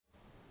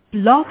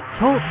Blog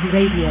Talk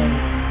Radio.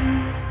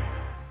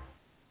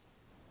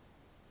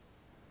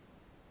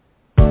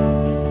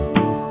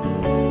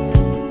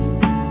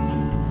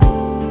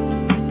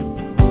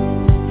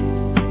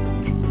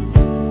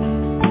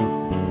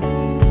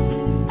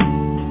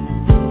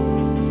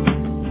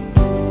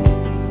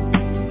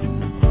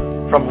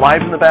 From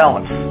Lives in the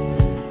Balance,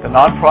 the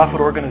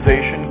nonprofit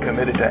organization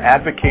committed to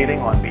advocating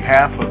on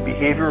behalf of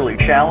behaviorally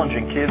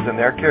challenging kids and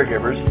their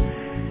caregivers,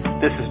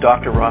 this is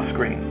Dr. Ross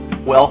Greene.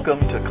 Welcome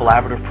to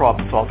Collaborative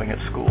Problem Solving at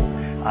School.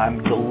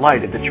 I'm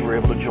delighted that you were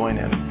able to join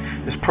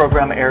in. This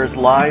program airs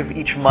live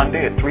each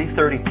Monday at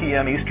 3:30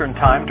 p.m. Eastern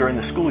Time during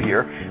the school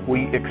year.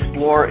 We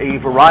explore a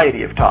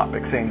variety of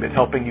topics aimed at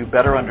helping you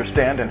better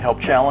understand and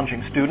help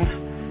challenging students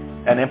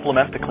and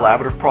implement the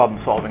collaborative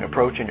problem-solving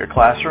approach in your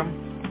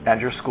classroom and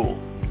your school.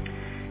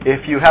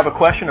 If you have a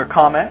question or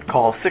comment,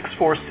 call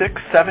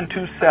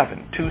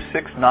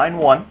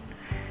 646-727-2691.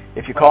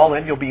 If you call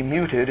in, you'll be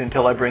muted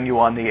until I bring you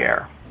on the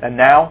air. And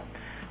now,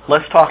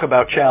 let's talk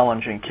about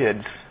challenging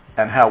kids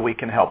and how we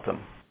can help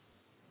them.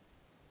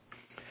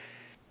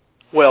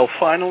 Well,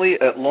 finally,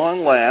 at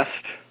long last,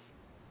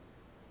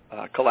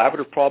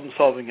 Collaborative Problem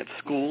Solving at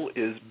School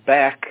is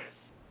back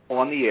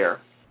on the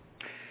air.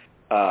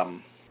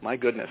 My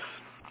goodness,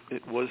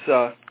 it was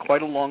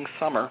quite a long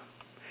summer.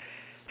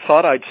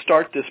 Thought I'd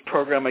start this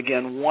program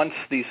again once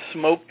the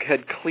smoke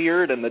had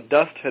cleared and the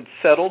dust had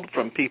settled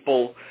from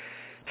people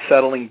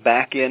settling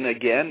back in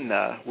again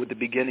with the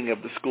beginning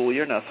of the school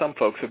year. Now, some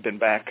folks have been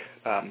back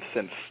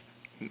since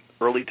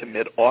early to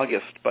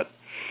mid-August, but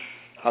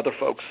other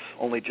folks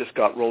only just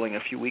got rolling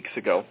a few weeks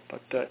ago.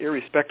 But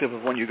irrespective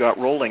of when you got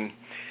rolling,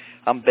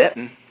 I'm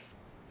betting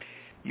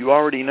you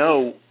already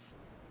know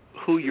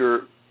who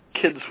your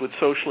kids with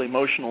social,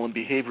 emotional, and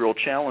behavioral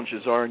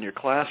challenges are in your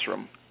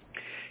classroom.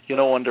 You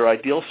know, under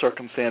ideal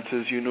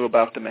circumstances, you knew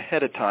about them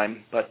ahead of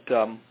time, but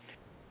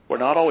we're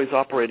not always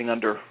operating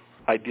under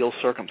ideal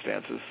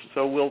circumstances.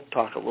 So we'll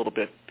talk a little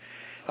bit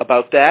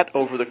about that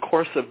over the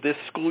course of this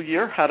school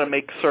year, how to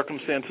make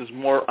circumstances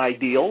more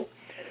ideal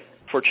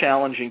for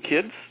challenging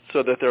kids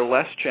so that they're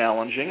less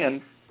challenging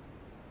and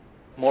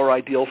more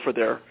ideal for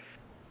their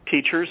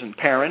teachers and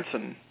parents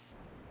and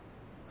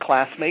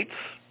classmates.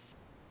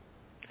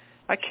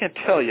 I can't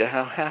tell you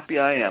how happy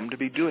I am to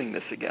be doing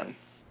this again.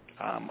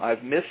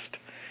 I've missed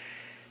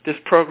this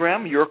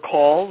program. Your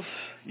calls,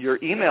 your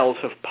emails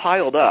have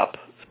piled up,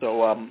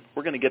 so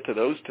we're going to get to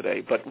those today.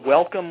 But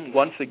welcome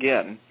once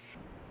again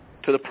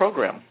to the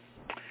program.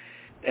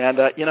 And,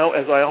 you know,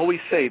 as I always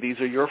say, these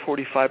are your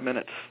 45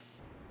 minutes.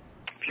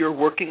 If you're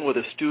working with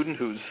a student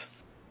who's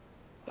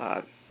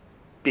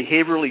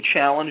behaviorally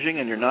challenging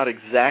and you're not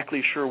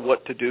exactly sure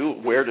what to do,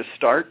 where to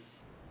start,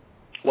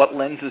 what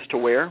lenses to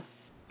wear,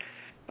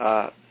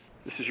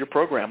 this is your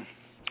program.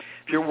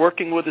 If you're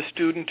working with a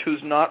student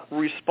who's not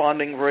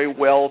responding very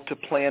well to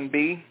Plan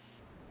B,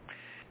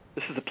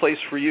 this is the place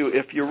for you.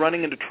 If you're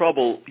running into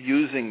trouble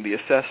using the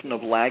assessment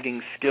of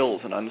lagging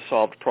skills and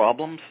unsolved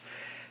problems,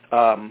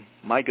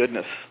 my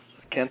goodness,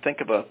 I can't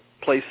think of a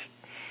place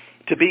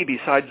to be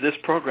besides this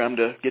program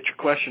to get your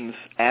questions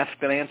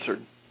asked and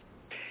answered.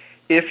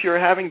 If you're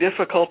having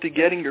difficulty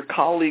getting your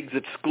colleagues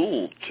at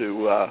school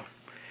to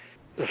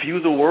view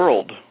the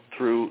world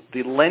through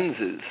the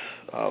lenses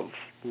of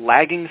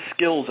lagging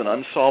skills and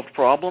unsolved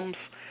problems,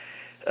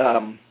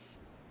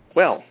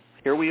 well,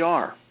 here we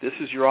are. This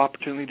is your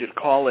opportunity to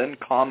call in,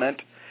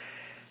 comment,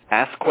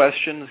 ask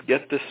questions,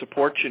 get the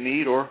support you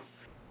need, or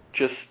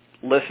just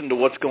listen to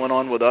what's going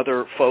on with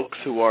other folks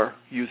who are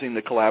using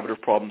the collaborative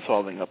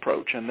problem-solving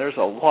approach. And there's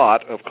a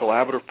lot of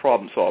collaborative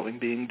problem-solving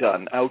being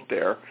done out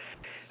there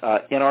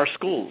in our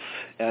schools.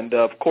 And,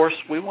 of course,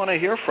 we want to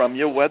hear from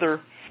you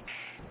whether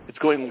it's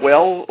going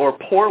well or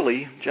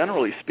poorly.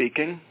 Generally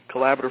speaking,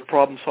 collaborative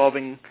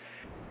problem-solving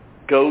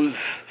goes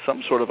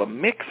some sort of a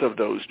mix of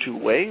those two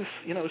ways.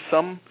 You know,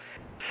 some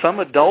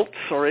adults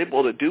are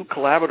able to do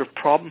collaborative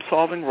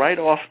problem-solving right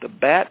off the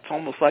bat. It's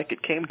almost like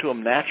it came to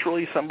them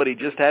naturally. Somebody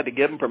just had to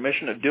give them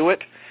permission to do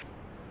it.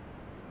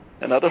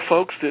 And other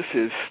folks, this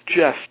is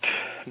just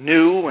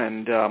new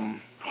and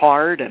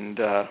hard. And,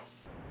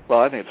 well,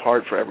 I think it's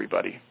hard for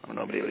everybody. I don't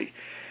know if anybody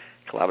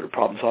collaborative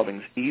problem-solving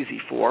is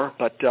easy for.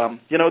 But,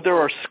 you know, there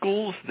are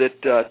schools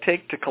that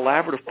take to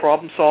collaborative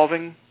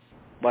problem-solving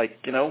like,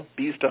 you know,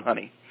 bees to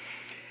honey.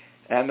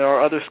 And there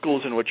are other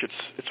schools in which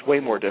it's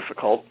way more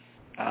difficult.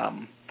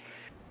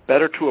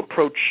 Better to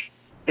approach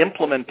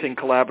implementing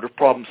collaborative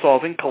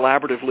problem-solving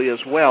collaboratively as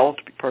well,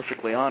 to be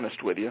perfectly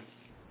honest with you.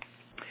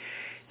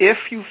 If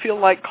you feel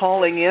like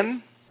calling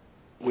in,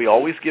 we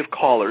always give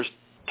callers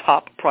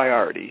top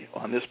priority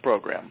on this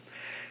program.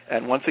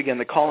 And once again,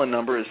 the call-in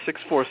number is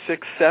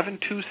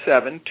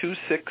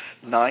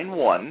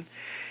 646-727-2691.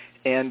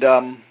 And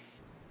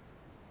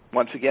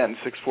once again,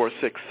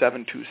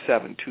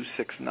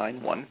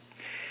 646-727-2691.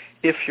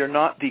 If you're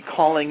not the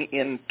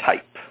calling-in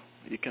type,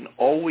 you can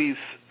always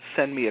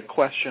send me a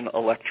question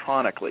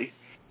electronically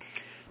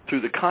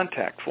through the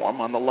contact form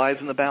on the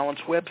Lives in the Balance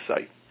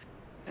website.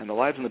 And the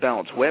Lives in the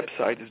Balance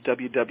website is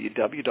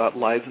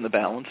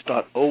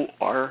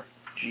www.livesinthebalance.org.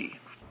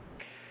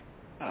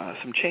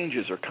 some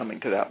changes are coming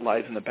to that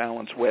Lives in the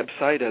Balance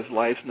website as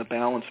Lives in the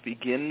Balance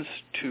begins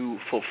to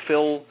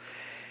fulfill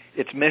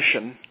its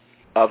mission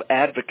of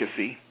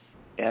advocacy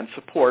and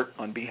support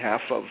on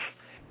behalf of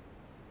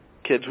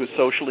kids with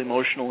social,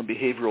 emotional, and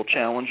behavioral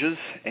challenges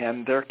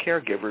and their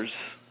caregivers.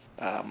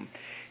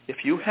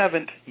 If you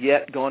haven't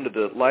yet gone to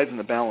the Lives in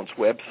the Balance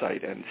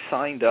website and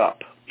signed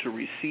up to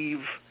receive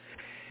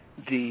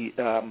the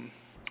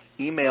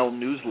email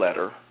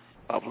newsletter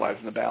of Lives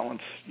in the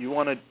Balance, you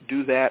want to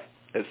do that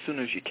as soon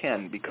as you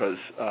can, because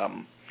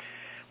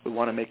we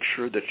want to make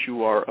sure that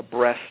you are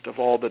abreast of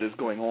all that is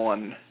going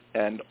on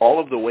and all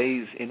of the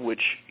ways in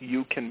which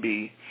you can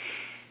be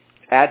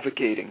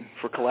advocating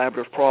for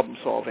collaborative problem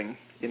solving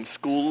in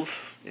schools,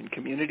 in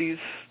communities.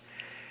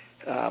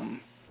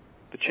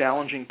 The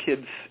challenging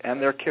kids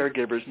and their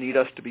caregivers need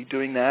us to be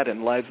doing that,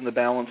 and Lives in the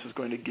Balance is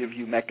going to give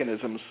you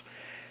mechanisms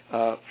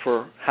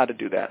for how to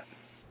do that.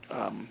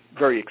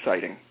 Very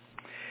exciting.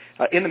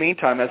 In the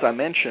meantime, as I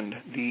mentioned,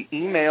 the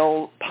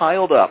email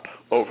piled up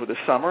over the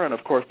summer, and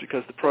of course,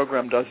 because the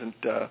program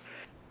the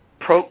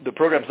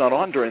program's not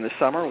on during the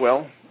summer,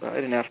 well, I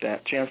didn't have a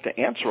chance to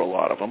answer a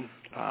lot of them.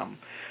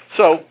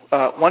 So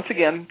once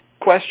again,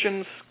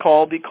 questions,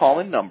 call the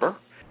call-in number,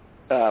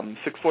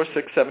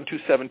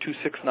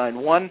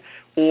 646-727-2691,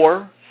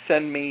 or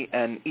send me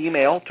an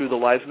email through the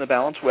Lives in the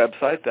Balance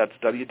website. That's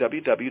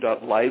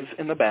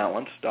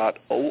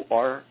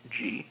www.livesinthebalance.org.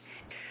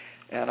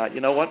 And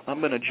you know what? I'm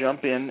going to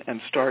jump in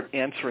and start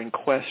answering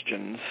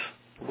questions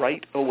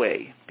right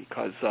away,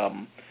 because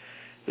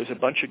there's a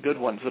bunch of good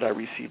ones that I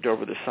received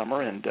over the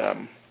summer, and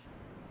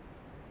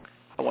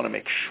I want to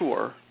make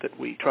sure that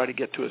we try to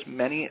get to as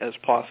many as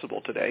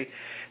possible today,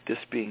 this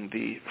being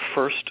the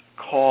first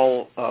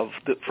call of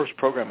the first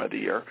program of the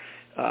year.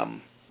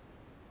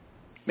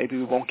 Maybe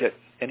we won't get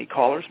any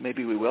callers.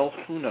 Maybe we will.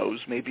 Who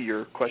knows? Maybe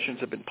your questions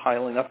have been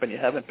piling up and you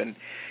haven't been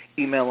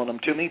emailing them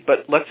to me.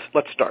 But let's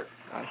start.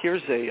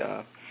 Here's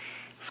a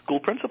school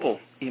principal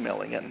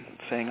emailing in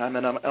saying, I'm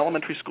an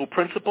elementary school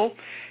principal.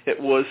 It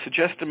was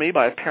suggested to me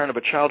by a parent of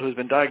a child who has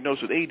been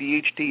diagnosed with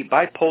ADHD,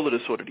 bipolar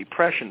disorder,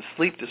 depression,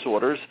 sleep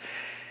disorders,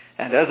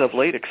 and as of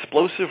late,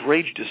 explosive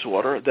rage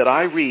disorder, that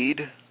I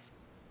read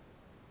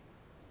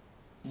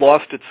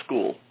Lost at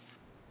School.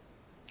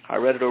 I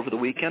read it over the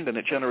weekend, and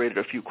it generated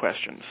a few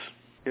questions.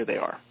 Here they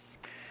are.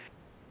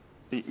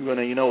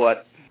 You know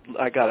what?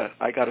 I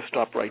gotta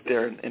stop right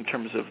there in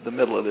terms of the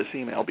middle of this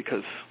email,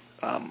 because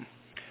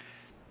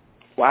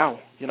wow,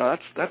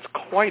 that's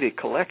quite a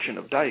collection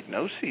of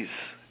diagnoses.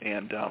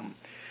 And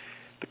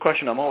the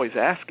question I'm always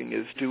asking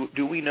is,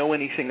 do we know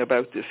anything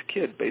about this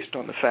kid based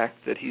on the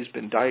fact that he's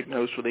been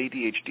diagnosed with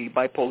ADHD,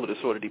 bipolar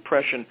disorder,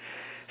 depression,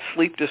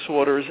 sleep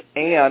disorders,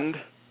 and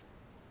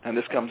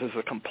this comes as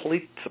a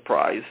complete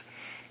surprise,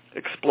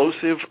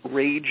 explosive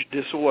rage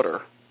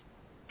disorder.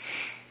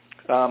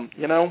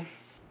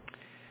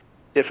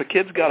 If a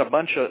kid's got a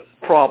bunch of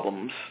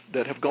problems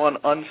that have gone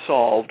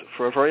unsolved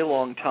for a very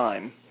long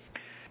time,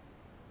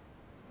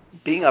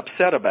 being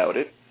upset about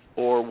it,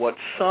 or what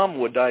some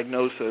would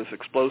diagnose as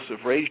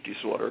explosive rage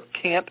disorder,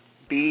 can't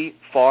be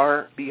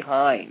far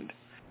behind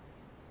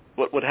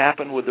what would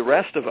happen with the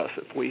rest of us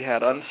if we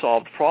had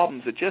unsolved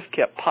problems that just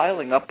kept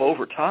piling up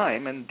over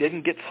time and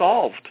didn't get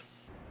solved.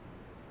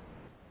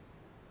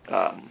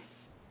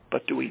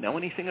 But do we know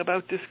anything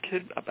about this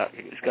kid?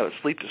 He's got a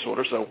sleep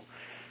disorder, so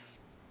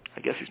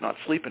I guess he's not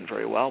sleeping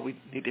very well. We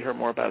need to hear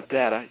more about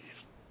that. He's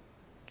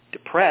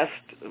depressed.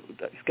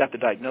 He's got the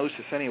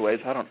diagnosis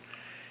anyways. I don't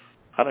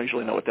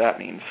usually know what that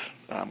means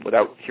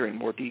without hearing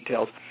more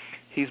details.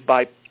 He's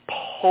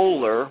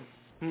bipolar.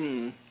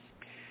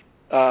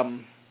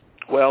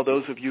 Well,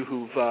 those of you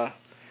who've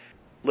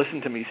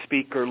listened to me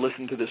speak or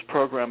listened to this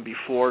program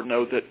before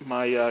know that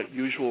my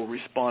usual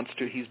response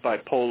to he's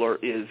bipolar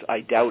is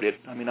I doubt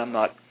it. I mean, I'm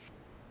not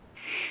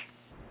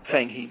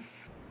saying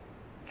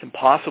it's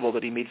impossible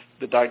that he meets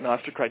the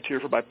diagnostic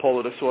criteria for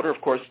bipolar disorder. Of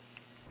course,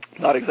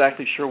 not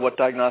exactly sure what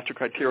diagnostic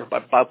criteria for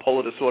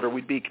bipolar disorder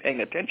we'd be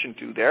paying attention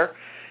to there.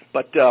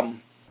 But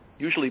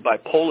usually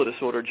bipolar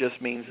disorder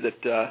just means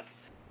that,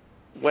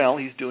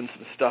 he's doing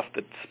some stuff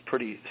that's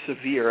pretty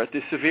severe, at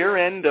the severe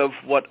end of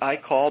what I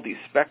call the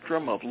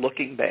spectrum of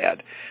looking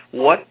bad.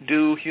 What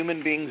do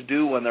human beings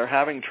do when they're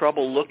having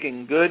trouble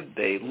looking good?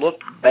 They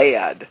look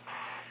bad.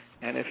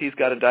 And if he's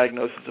got a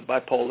diagnosis of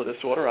bipolar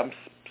disorder, I'm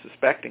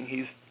suspecting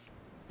he's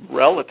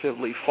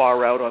relatively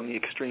far out on the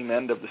extreme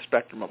end of the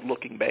spectrum of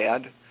looking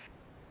bad.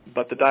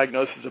 But the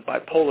diagnosis of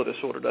bipolar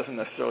disorder doesn't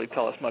necessarily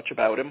tell us much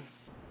about him.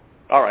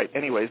 All right,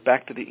 anyways,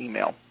 back to the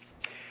email.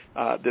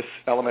 This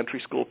elementary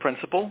school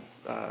principal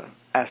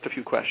asked a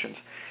few questions.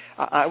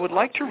 I would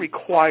like to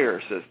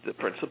require, says the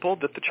principal,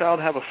 that the child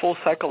have a full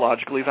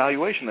psychological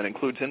evaluation that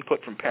includes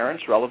input from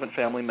parents, relevant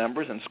family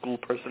members, and school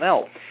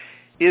personnel.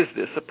 Is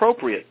this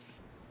appropriate?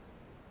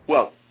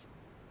 Well,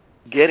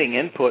 getting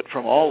input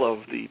from all of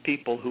the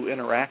people who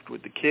interact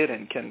with the kid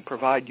and can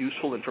provide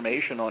useful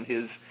information on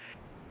his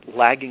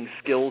lagging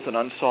skills and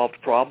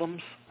unsolved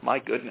problems, my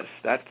goodness,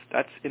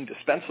 that's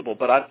indispensable.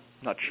 But I'm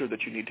not sure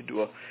that you need to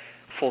do a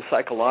full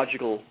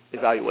psychological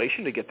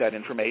evaluation to get that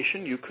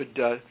information, you could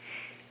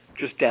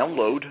just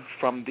download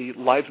from the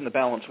Lives in the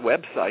Balance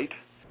website,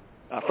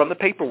 from the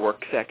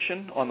paperwork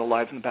section on the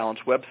Lives in the Balance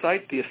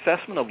website, the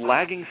assessment of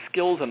lagging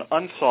skills and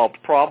unsolved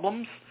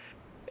problems,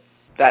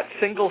 that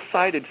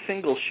single-sided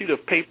single sheet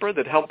of paper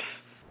that helps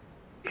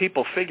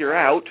people figure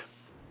out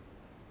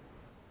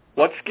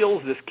what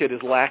skills this kid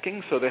is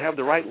lacking so they have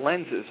the right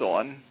lenses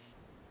on,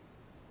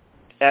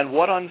 and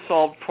what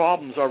unsolved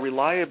problems are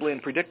reliably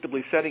and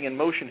predictably setting in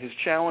motion his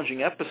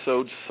challenging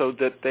episodes so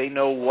that they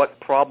know what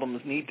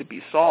problems need to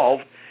be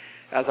solved.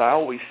 As I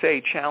always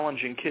say,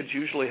 challenging kids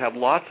usually have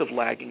lots of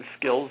lagging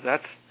skills.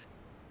 That's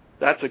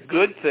a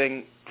good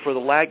thing for the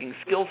lagging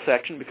skill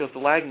section, because the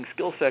lagging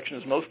skill section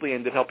is mostly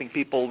aimed at helping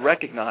people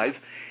recognize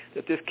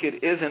that this kid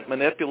isn't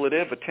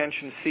manipulative,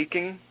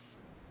 attention-seeking,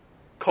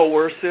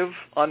 coercive,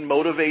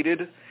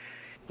 unmotivated,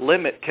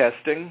 limit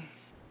testing,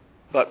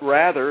 but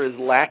rather is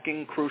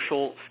lacking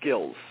crucial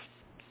skills.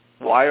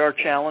 Why are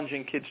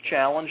challenging kids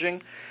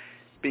challenging?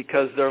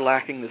 Because they're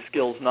lacking the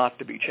skills not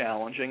to be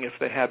challenging. If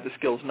they had the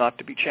skills not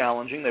to be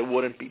challenging, they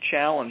wouldn't be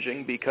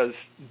challenging, because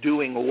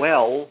doing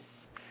well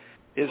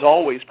is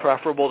always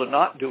preferable to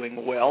not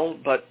doing well,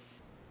 but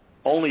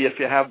only if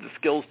you have the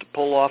skills to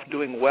pull off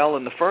doing well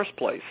in the first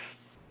place.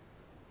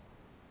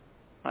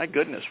 My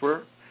goodness,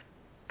 we're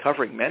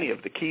covering many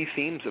of the key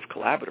themes of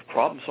collaborative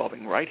problem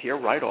solving right here,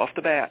 right off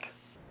the bat.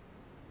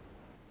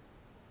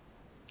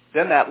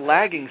 Then that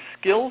lagging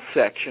skill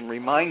section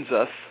reminds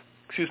us,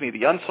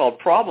 the unsolved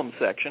problem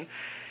section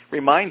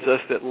reminds us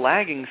that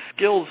lagging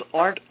skills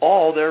aren't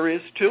all there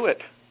is to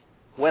it.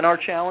 When are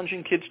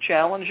challenging kids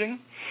challenging?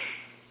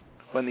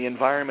 When the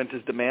environment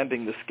is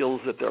demanding the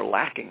skills that they're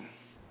lacking.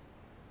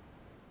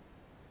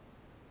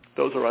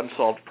 Those are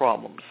unsolved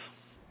problems.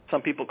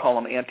 Some people call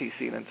them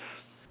antecedents.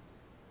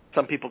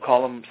 Some people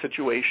call them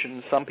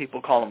situations. Some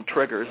people call them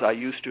triggers. I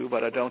used to,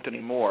 but I don't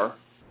anymore.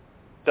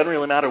 Doesn't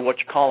really matter what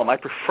you call them. I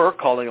prefer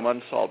calling them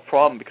unsolved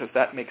problem, because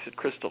that makes it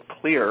crystal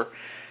clear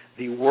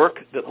the work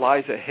that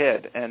lies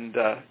ahead, and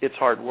it's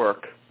hard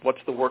work. What's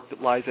the work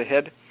that lies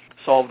ahead?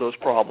 Solve those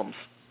problems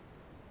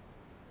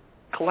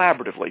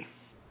collaboratively.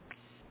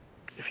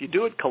 If you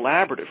do it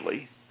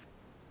collaboratively,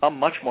 I'm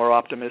much more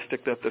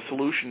optimistic that the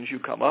solutions you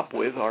come up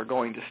with are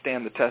going to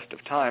stand the test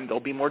of time. They'll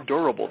be more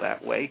durable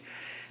that way,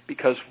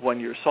 because when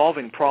you're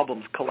solving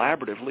problems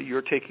collaboratively,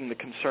 you're taking the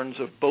concerns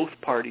of both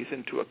parties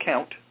into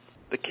account,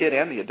 the kid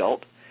and the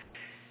adult,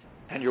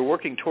 and you're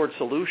working towards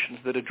solutions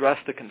that address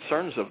the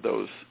concerns of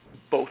those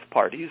both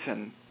parties.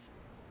 And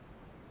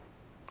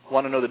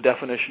want to know the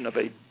definition of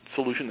a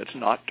solution that's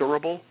not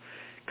durable?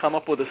 Come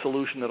up with a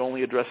solution that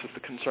only addresses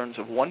the concerns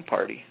of one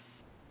party.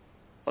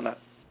 Well,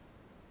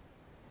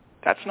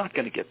 that's not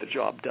going to get the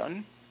job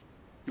done.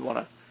 You want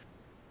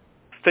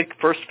to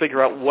first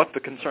figure out what the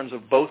concerns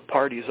of both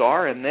parties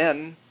are, and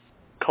then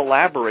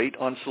collaborate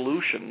on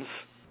solutions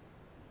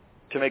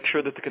to make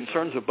sure that the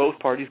concerns of both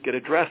parties get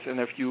addressed. And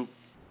if you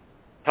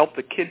help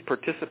the kid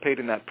participate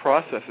in that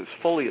process as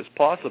fully as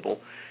possible,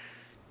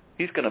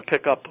 he's going to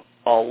pick up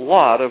a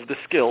lot of the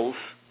skills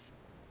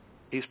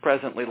he's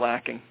presently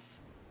lacking.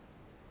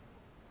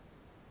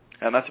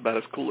 And that's about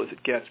as cool as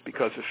it gets,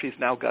 because if he's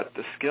now got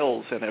the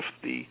skills, and if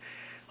the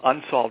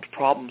unsolved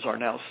problems are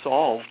now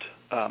solved,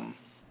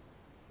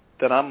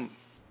 then I'm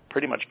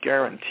pretty much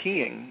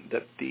guaranteeing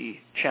that the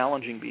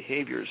challenging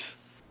behaviors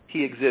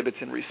he exhibits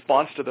in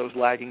response to those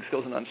lagging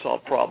skills and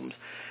unsolved problems,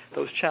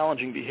 those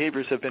challenging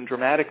behaviors have been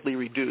dramatically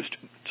reduced.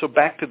 So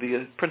back to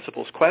the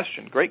principal's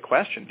question, great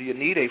question. Do you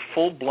need a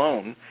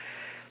full-blown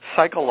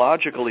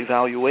psychological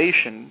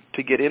evaluation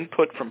to get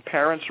input from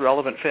parents,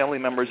 relevant family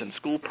members, and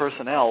school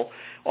personnel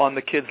on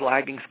the kid's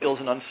lagging skills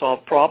and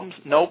unsolved problems?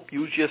 Nope,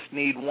 you just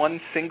need one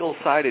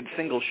single-sided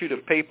single sheet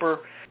of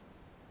paper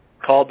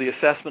called the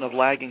Assessment of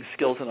Lagging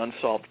Skills and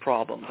Unsolved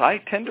Problems. I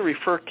tend to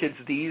refer kids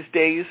these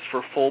days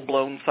for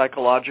full-blown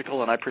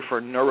psychological, and I prefer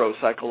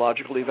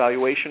neuropsychological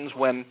evaluations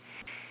when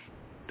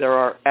there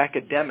are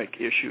academic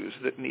issues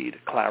that need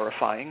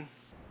clarifying.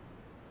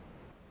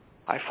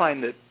 I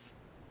find that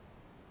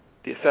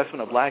the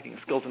Assessment of Lagging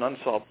Skills and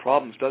Unsolved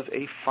Problems does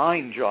a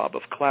fine job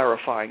of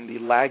clarifying the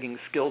lagging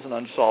skills and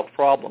unsolved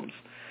problems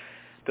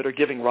that are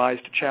giving rise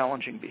to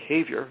challenging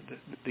behavior.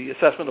 The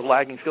Assessment of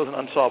Lagging Skills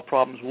and Unsolved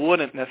Problems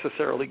wouldn't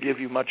necessarily give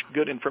you much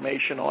good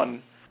information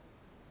on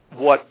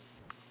what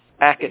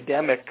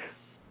academic,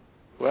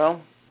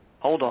 well,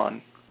 hold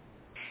on.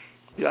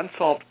 The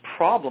Unsolved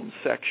Problems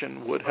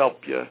section would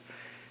help you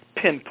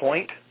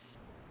pinpoint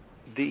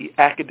the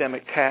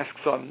academic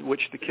tasks on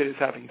which the kid is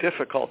having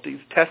difficulties.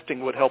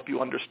 Testing would help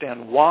you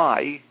understand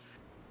why,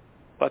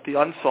 but the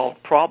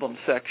Unsolved Problems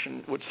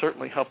section would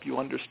certainly help you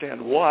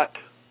understand what,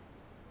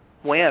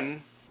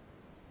 when.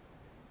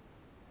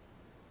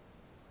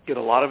 Get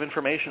a lot of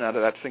information out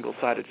of that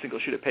single-sided, single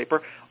sheet of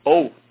paper.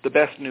 Oh, the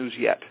best news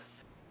yet.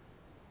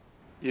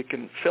 You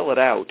can fill it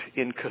out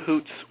in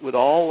cahoots with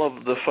all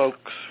of the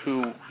folks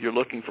who you're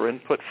looking for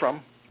input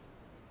from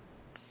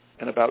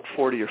in about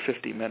 40 or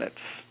 50 minutes.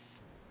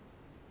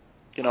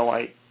 You know,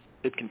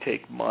 it can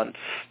take months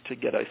to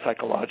get a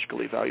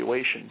psychological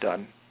evaluation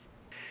done.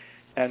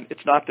 And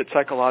it's not that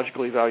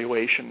psychological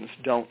evaluations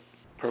don't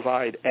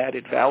provide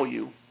added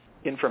value,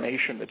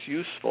 information that's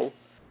useful.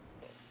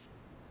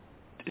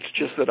 It's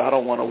just that I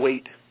don't want to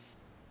wait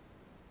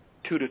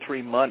 2 to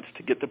 3 months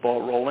to get the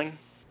ball rolling,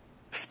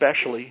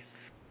 especially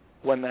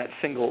when that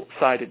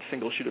single-sided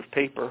single sheet of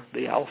paper,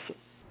 the ALSUP,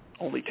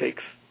 only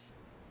takes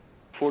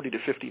 40 to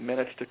 50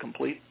 minutes to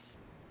complete.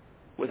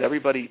 With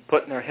everybody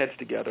putting their heads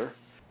together,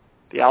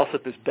 the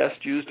ALSUP is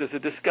best used as a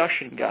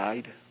discussion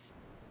guide,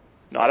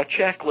 not a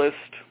checklist.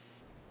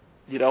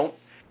 You don't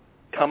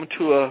come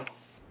to a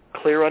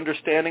clear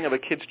understanding of a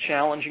kid's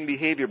challenging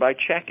behavior by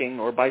checking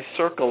or by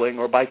circling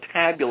or by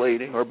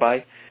tabulating or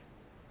by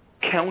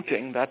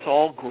counting. That's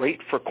all great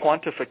for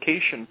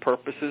quantification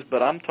purposes,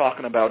 but I'm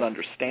talking about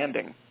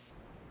understanding,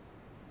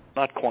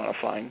 not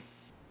quantifying.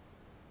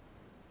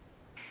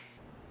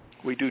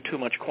 We do too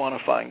much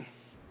quantifying.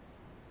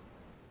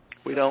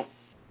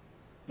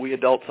 We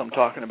adults I'm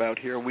talking about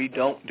here, we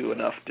don't do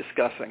enough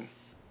discussing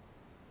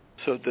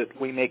so that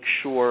we make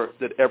sure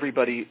that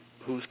everybody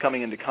who's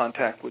coming into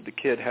contact with the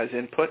kid has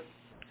input,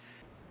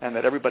 and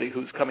that everybody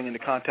who's coming into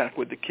contact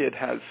with the kid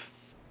has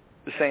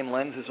the same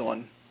lenses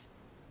on,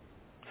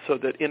 so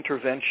that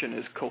intervention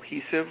is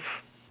cohesive,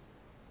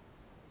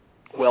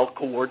 well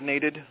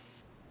coordinated,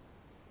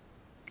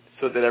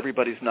 so that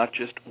everybody's not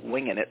just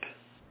winging it.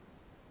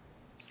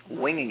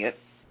 Winging it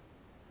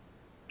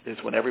is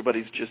when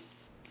everybody's just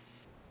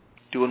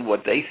doing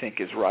what they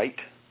think is right.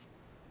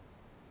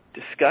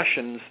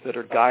 Discussions that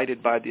are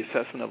guided by the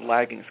assessment of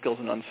lagging skills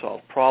and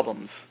unsolved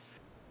problems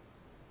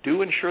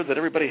do ensure that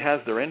everybody has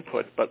their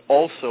input, but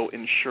also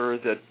ensure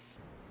that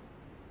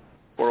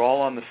we're all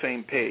on the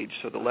same page,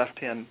 so the left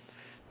hand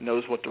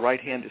knows what the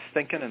right hand is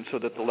thinking, and so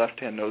that the left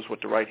hand knows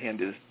what the right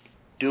hand is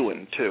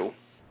doing, too.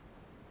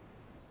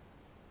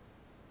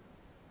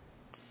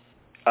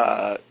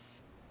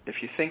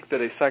 If you think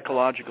that a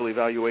psychological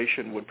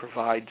evaluation would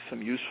provide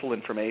some useful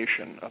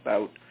information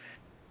about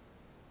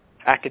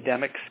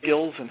academic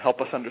skills and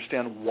help us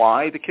understand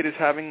why the kid is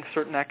having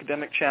certain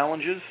academic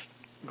challenges,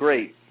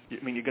 great.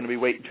 I mean, you're going to be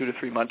waiting 2 to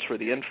 3 months for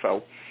the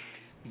info.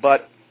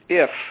 But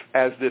if,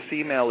 as this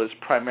email is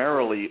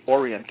primarily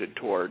oriented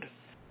toward,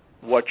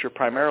 what you're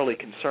primarily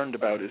concerned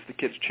about is the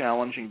kid's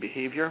challenging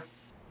behavior,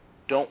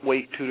 don't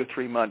wait 2 to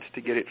 3 months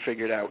to get it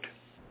figured out.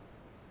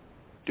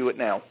 Do it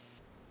now.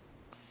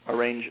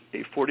 Arrange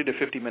a 40 to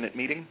 50-minute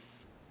meeting.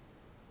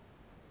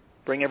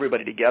 Bring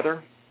everybody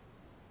together.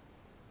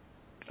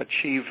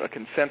 Achieve a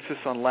consensus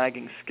on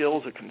lagging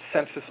skills, a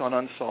consensus on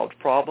unsolved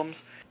problems.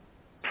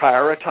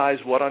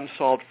 Prioritize what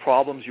unsolved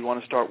problems you want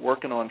to start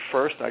working on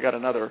first. I got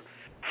another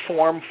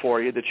form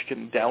for you that you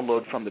can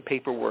download from the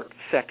paperwork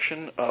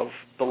section of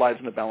the Lives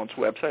in the Balance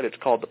website. It's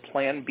called the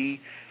Plan B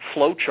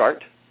Flowchart.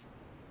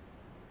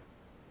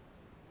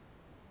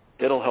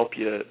 It'll help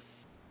you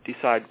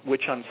decide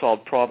which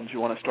unsolved problems you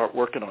want to start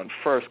working on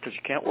first, because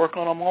you can't work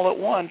on them all at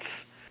once.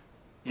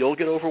 You'll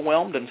get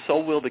overwhelmed, and so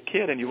will the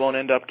kid, and you won't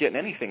end up getting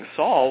anything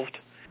solved.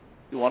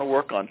 You want to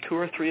work on 2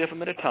 or 3 of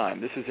them at a time.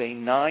 This is a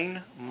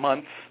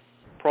 9-month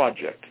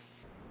project.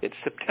 It's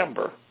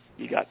September.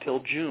 You got till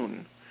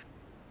June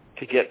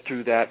to get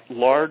through that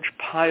large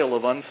pile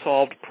of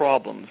unsolved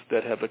problems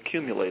that have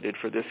accumulated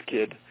for this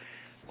kid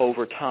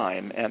over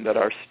time and that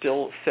are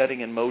still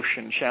setting in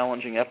motion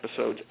challenging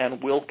episodes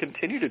and will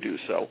continue to do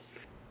so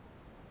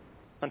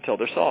until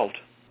they're solved.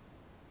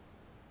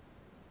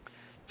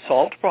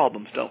 Solved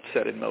problems don't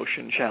set in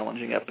motion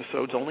challenging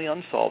episodes. Only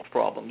unsolved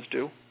problems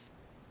do.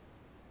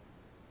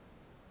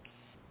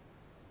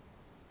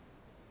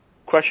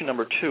 Question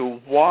number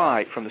 2,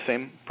 why, from the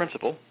same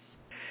principle,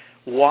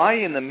 why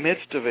in the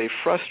midst of a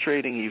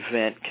frustrating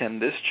event can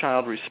this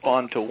child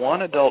respond to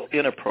one adult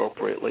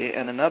inappropriately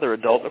and another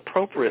adult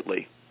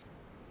appropriately?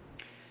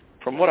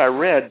 From what I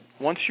read,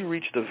 once you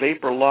reach the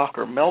vapor lock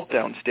or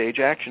meltdown stage,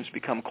 actions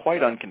become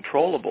quite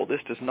uncontrollable.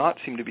 This does not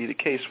seem to be the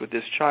case with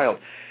this child.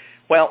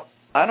 Well,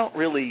 I don't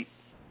really...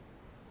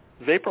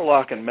 Vapor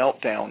lock and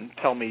meltdown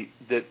tell me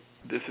that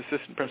this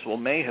assistant principal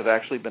may have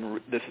actually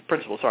been... This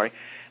principal,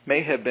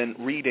 may have been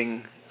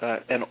reading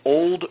an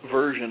old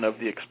version of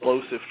The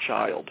Explosive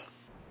Child.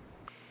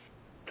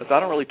 Because I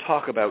don't really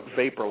talk about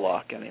vapor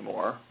lock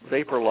anymore.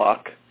 Vapor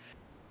lock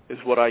is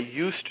what I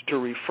used to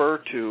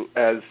refer to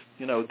as,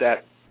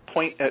 that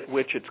point at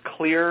which it's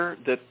clear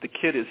that the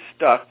kid is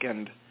stuck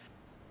and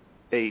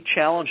a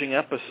challenging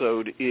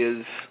episode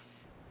is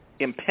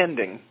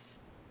impending.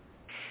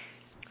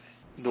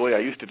 The way I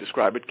used to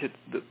describe it,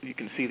 you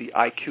can see the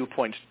IQ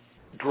points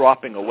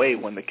dropping away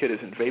when the kid is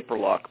in vapor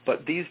lock.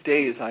 But these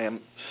days I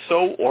am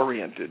so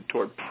oriented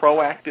toward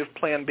proactive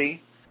Plan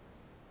B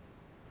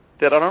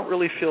that I don't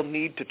really feel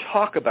need to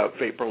talk about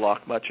vapor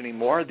lock much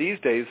anymore. These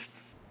days,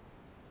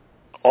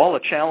 all a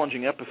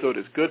challenging episode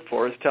is good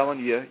for is telling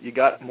you you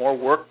got more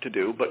work to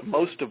do, but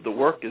most of the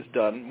work is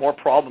done, more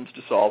problems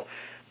to solve.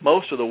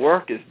 Most of the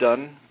work is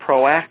done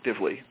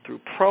proactively through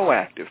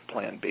proactive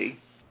Plan B.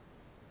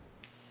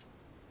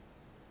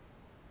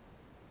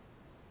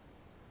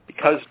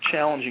 Because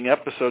challenging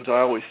episodes, I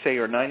always say,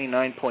 are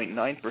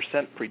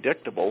 99.9%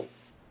 predictable,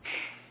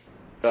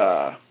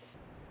 Plan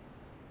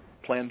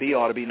Plan B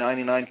ought to be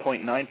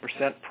 99.9%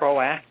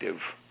 proactive,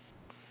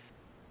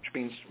 which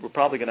means we're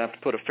probably going to have to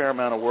put a fair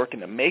amount of work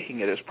into making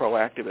it as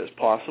proactive as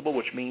possible,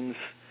 which means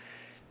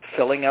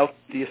filling out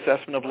the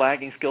assessment of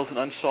lagging skills and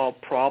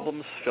unsolved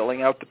problems,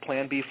 filling out the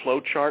Plan B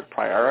flowchart,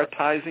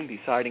 prioritizing,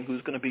 deciding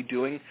who's going to be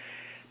doing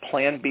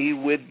Plan B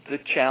with the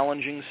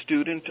challenging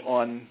student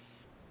on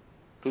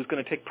who's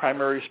going to take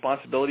primary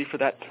responsibility for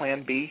that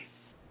Plan B.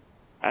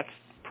 That's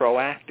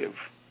proactive.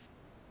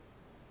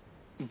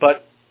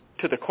 But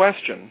to the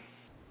question,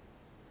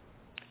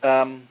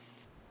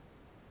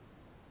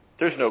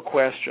 there's no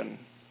question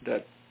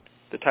that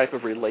the type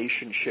of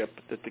relationship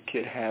that the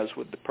kid has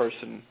with the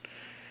person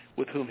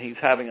with whom he's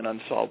having an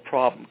unsolved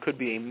problem could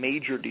be a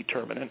major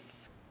determinant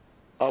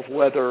of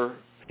whether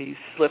he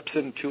slips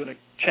into a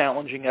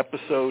challenging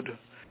episode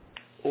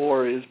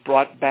or is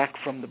brought back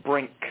from the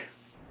brink.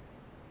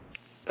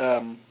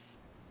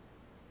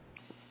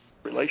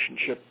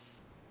 Relationship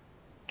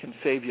can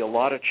save you a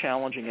lot of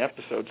challenging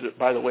episodes.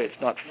 By the way,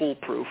 it's not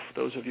foolproof.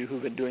 Those of you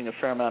who've been doing a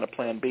fair amount of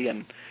Plan B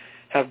and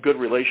have good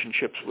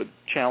relationships with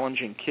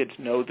challenging kids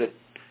know that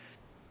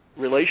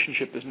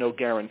relationship is no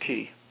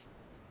guarantee.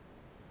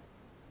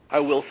 I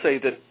will say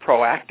that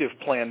proactive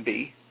Plan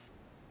B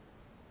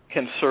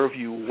can serve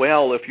you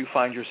well if you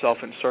find yourself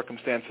in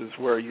circumstances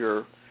where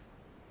you're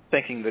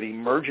thinking that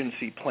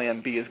emergency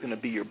Plan B is going to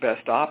be your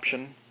best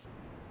option.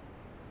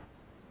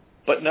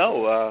 But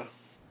no,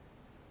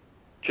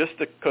 just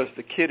because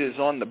the kid is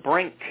on the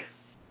brink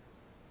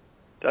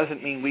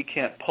doesn't mean we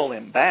can't pull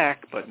him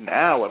back, but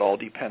now it all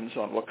depends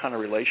on what kind of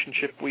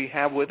relationship we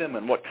have with him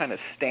and what kind of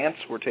stance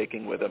we're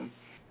taking with him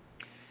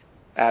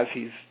as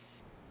he's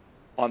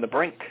on the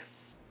brink.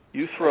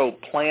 You throw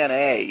Plan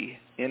A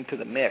into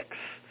the mix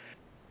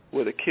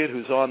with a kid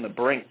who's on the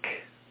brink,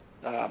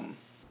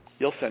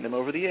 you'll send him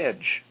over the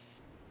edge.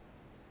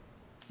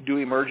 Do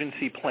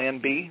emergency Plan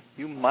B,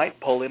 you might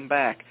pull him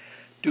back.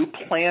 Do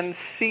Plan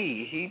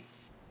C, he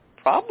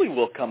probably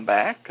will come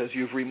back because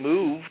you've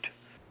removed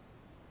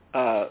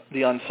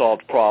the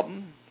unsolved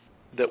problem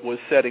that was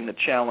setting the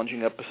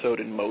challenging episode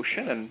in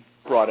motion and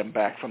brought him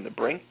back from the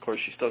brink. Of course,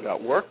 you still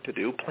got work to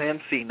do. Plan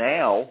C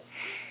now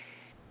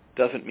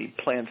doesn't mean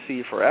Plan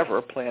C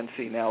forever. Plan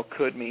C now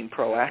could mean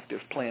proactive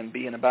Plan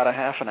B in about a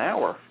half an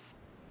hour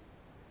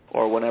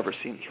or whenever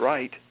seems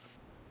right.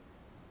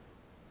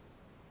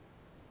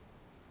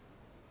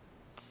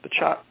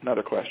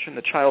 Another question.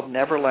 The child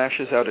never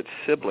lashes out at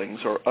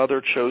siblings or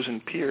other chosen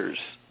peers.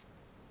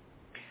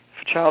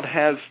 If a child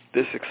has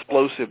this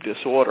explosive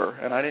disorder,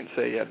 and I didn't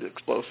say he had the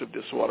explosive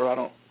disorder. I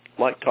don't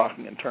like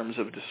talking in terms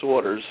of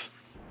disorders.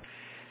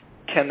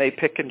 Can they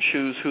pick and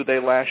choose who they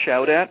lash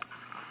out at?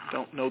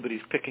 Don't know that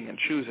he's picking and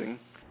choosing.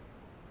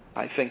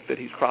 I think that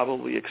he's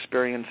probably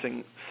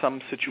experiencing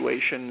some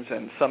situations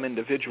and some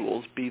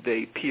individuals, be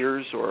they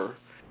peers or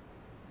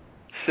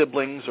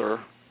siblings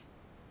or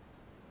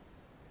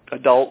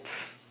adults,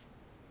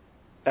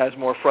 as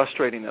more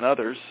frustrating than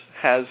others,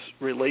 has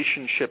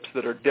relationships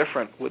that are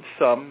different with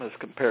some as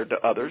compared to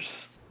others,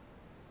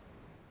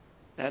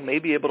 and may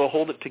be able to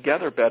hold it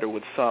together better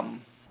with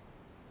some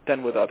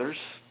than with others.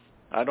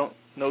 I don't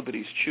know that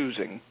he's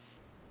choosing.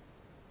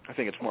 I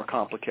think it's more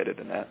complicated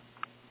than that.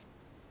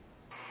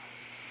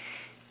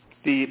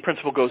 The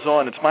principal goes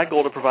on, it's my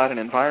goal to provide an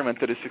environment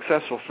that is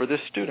successful for this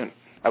student.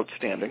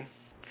 Outstanding.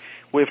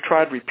 We have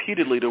tried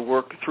repeatedly to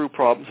work through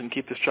problems and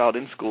keep this child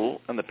in school,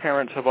 and the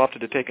parents have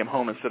opted to take him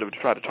home instead of to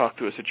try to talk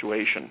through a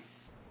situation.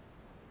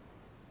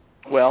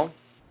 Well,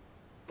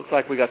 looks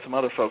like we got some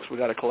other folks we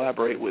got to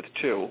collaborate with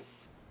too.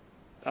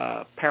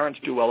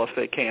 Parents do well if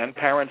they can.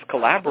 Parents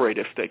collaborate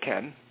if they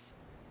can.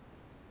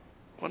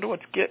 Wonder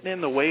what's getting in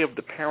the way of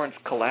the parents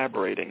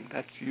collaborating.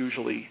 That's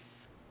usually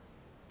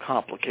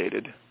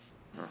complicated,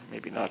 or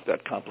maybe not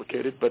that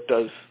complicated, but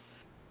does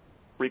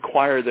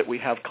require that we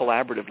have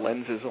collaborative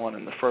lenses on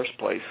in the first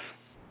place.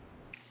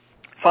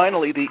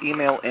 Finally, the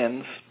email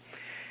ends.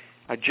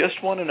 I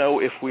just want to know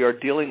if we are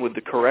dealing with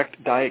the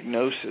correct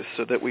diagnosis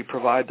so that we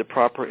provide the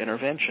proper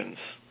interventions,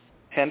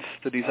 hence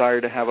the desire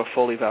to have a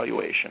full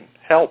evaluation.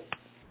 Help.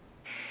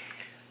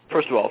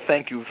 First of all,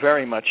 thank you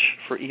very much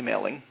for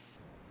emailing.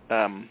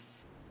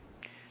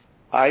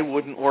 I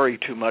wouldn't worry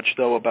too much,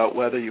 though, about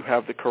whether you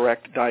have the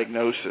correct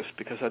diagnosis,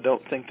 because I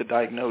don't think the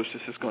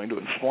diagnosis is going to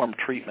inform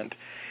treatment.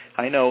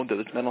 I know that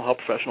there's mental health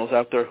professionals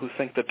out there who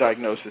think that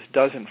diagnosis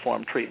does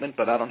inform treatment,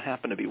 but I don't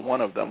happen to be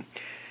one of them.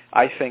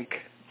 I think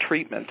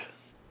treatment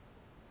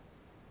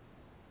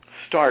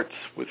starts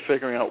with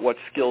figuring out what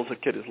skills a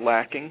kid is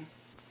lacking,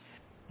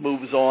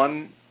 moves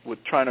on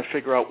with trying to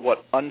figure out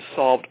what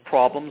unsolved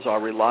problems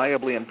are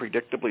reliably and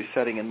predictably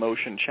setting in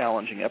motion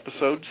challenging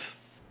episodes,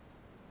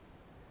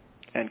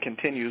 and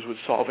continues with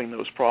solving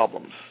those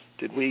problems.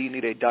 Did we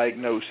need a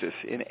diagnosis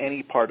in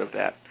any part of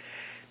that?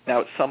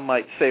 Now, some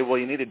might say, well,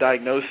 you need a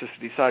diagnosis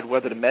to decide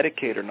whether to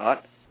medicate or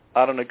not.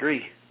 I don't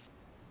agree.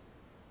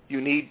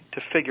 You need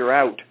to figure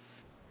out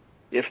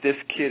if this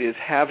kid is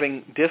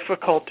having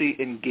difficulty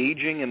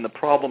engaging in the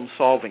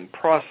problem-solving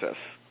process,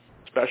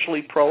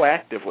 especially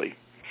proactively,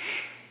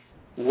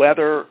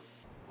 whether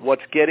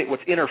what's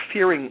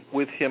interfering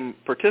with him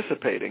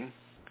participating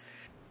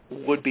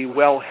would be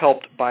well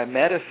helped by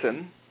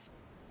medicine.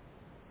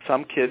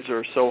 Some kids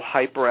are so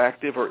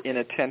hyperactive or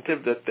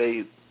inattentive that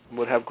they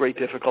would have great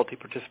difficulty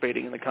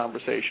participating in the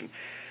conversation.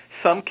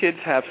 Some kids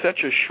have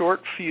such a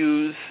short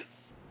fuse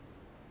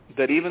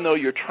that even though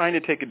you're trying to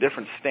take a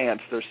different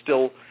stance, they're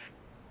still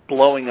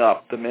blowing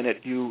up the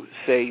minute you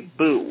say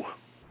boo.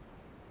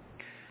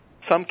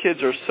 Some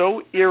kids are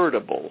so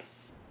irritable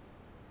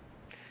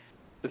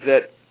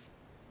that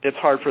it's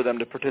hard for them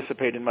to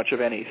participate in much of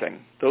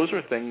anything. Those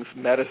are things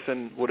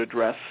medicine would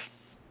address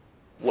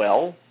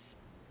well,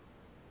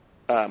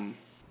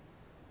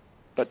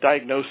 but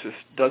diagnosis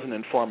doesn't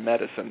inform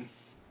medicine.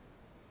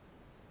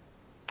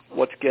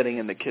 What's getting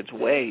in the kid's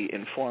way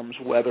informs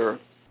whether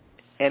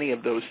any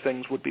of those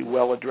things would be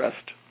well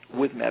addressed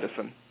with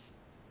medicine.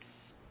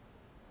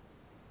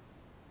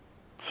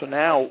 So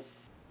now,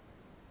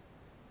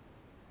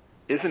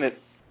 isn't it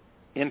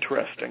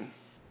interesting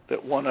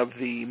that one of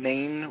the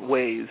main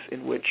ways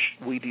in which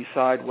we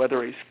decide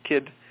whether a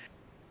kid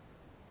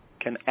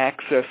can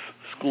access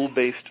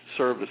school-based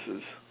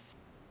services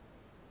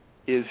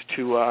is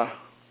to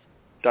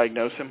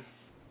diagnose him?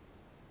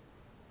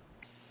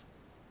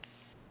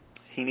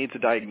 He needs a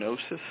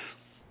diagnosis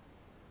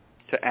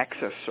to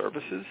access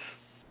services.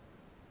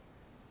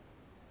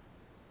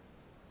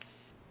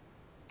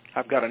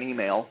 I've got an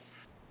email.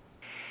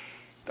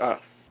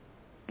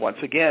 Once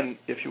again,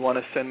 if you want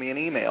to send me an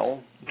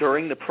email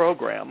during the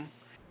program,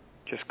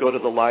 just go to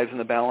the Lives in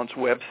the Balance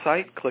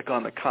website, click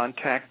on the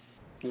contact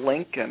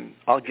link, and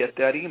I'll get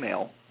that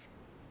email.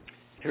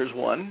 Here's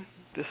one.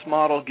 This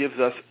model gives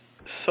us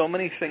so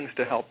many things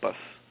to help us.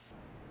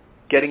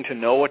 Getting to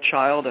know a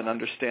child and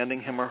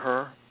understanding him or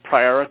her,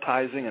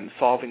 prioritizing and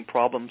solving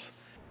problems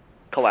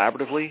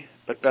collaboratively,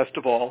 but best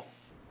of all,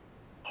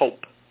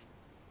 hope.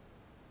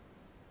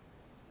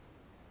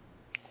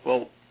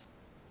 Well,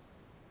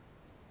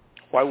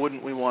 why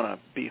wouldn't we want to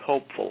be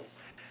hopeful?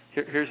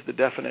 Here's the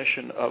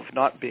definition of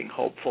not being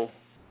hopeful.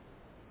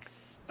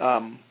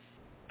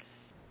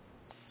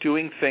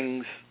 Doing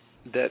things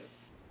that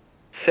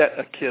set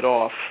a kid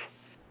off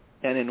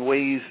and in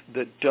ways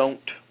that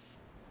don't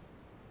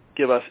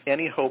give us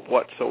any hope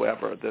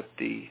whatsoever that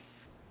the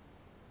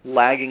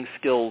lagging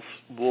skills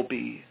will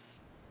be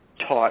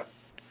taught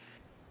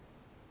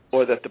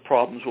or that the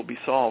problems will be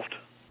solved.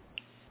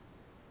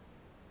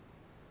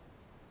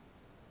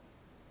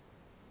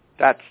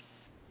 That's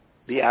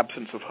the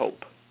absence of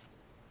hope.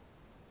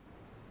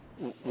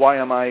 Why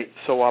am I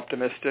so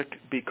optimistic?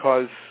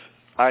 Because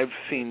I've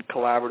seen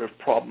collaborative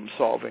problem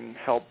solving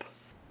help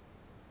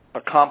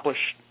accomplish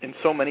in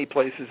so many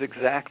places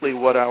exactly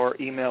what our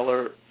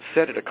emailer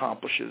said it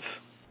accomplishes.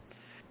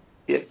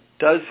 It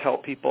does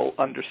help people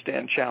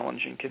understand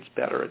challenging kids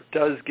better. It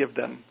does give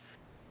them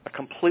a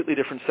completely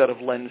different set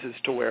of lenses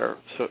to wear,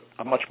 so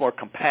a much more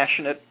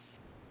compassionate,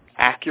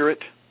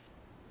 accurate,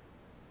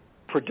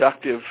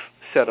 productive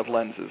set of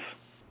lenses.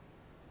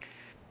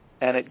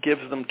 And it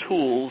gives them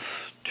tools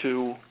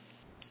to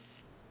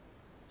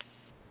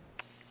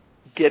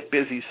get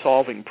busy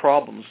solving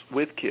problems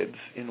with kids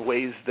in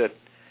ways that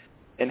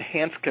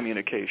enhance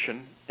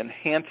communication,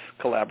 enhance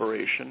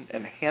collaboration,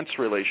 enhance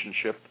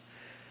relationship,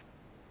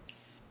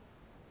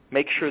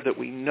 make sure that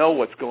we know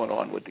what's going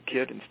on with the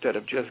kid instead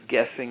of just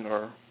guessing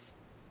or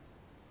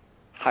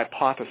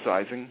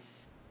hypothesizing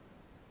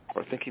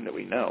or thinking that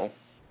we know,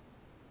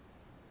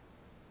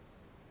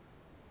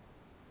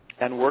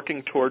 and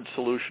working towards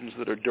solutions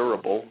that are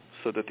durable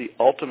so that the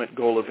ultimate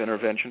goal of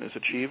intervention is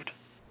achieved.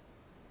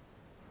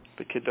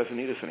 The kid doesn't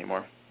need us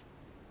anymore.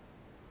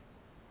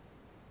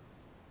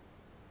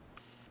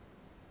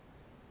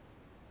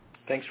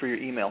 Thanks for your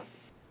email.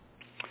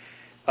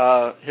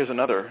 Here's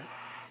another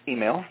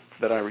email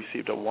that I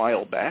received a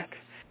while back.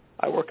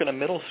 I work in a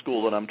middle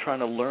school and I'm trying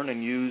to learn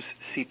and use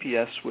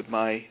CPS with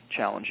my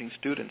challenging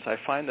students. I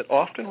find that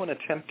often when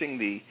attempting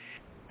the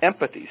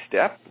empathy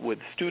step with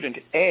student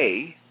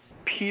A,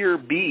 peer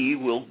B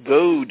will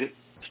goad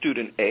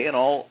student A, and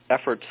all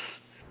efforts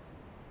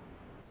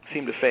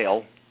seem to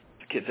fail.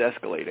 The kid's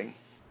escalating.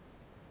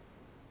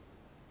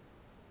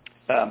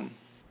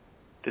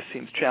 This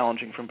seems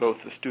challenging from both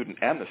the student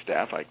and the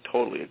staff. I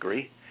totally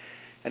agree.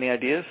 Any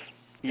ideas?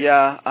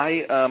 Yeah,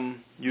 I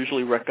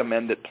usually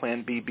recommend that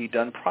Plan B be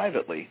done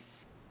privately.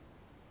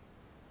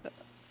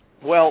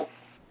 Well,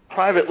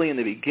 privately in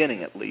the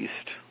beginning at least.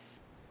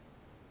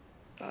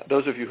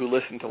 Those of you who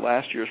listened to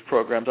last year's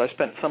programs, I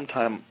spent some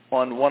time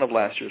on one of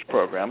last year's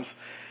programs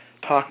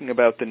talking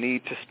about the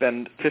need to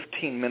spend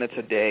 15 minutes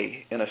a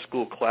day in a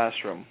school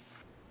classroom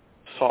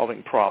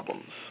solving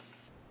problems.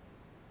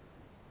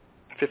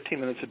 15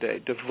 minutes a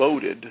day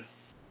devoted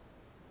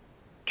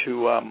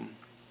to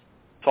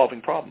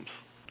solving problems.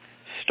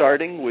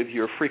 Starting with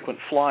your frequent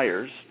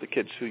flyers, the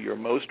kids who you're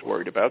most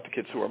worried about, the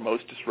kids who are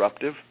most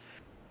disruptive,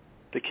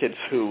 the kids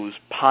whose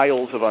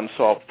piles of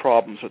unsolved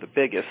problems are the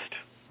biggest,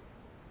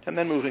 and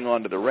then moving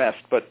on to the rest.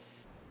 But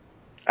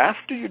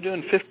after you're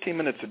doing 15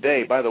 minutes a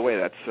day, by the way,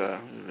 that's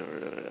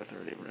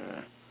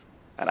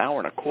an hour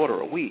and a quarter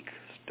a week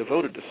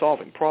devoted to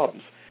solving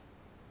problems,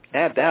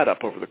 Add that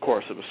up over the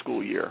course of a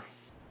school year.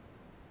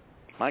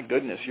 My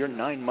goodness, your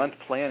 9-month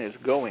plan is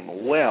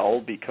going well,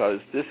 because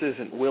this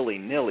isn't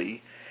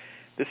willy-nilly.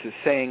 This is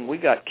saying we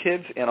got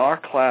kids in our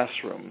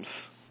classrooms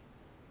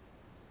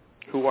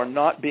who are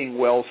not being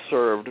well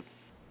served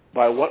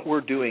by what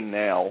we're doing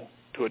now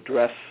to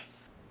address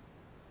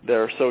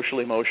their social,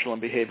 emotional,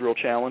 and behavioral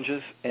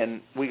challenges,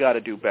 and we got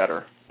to do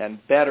better.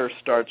 And better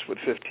starts with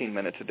 15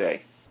 minutes a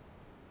day.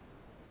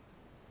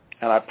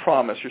 And I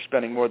promise you're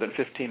spending more than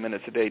 15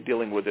 minutes a day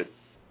dealing with it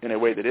in a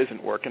way that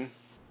isn't working.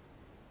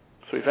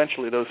 So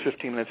eventually those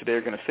 15 minutes a day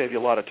are going to save you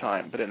a lot of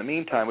time. But in the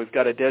meantime, we've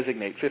got to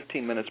designate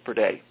 15 minutes per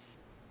day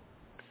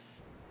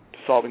to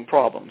solving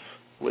problems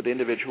with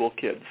individual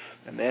kids.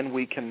 And then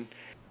we can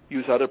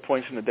use other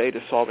points in the day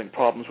to solving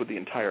problems with the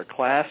entire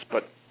class.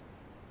 But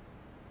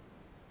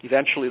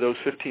eventually those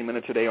 15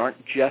 minutes a day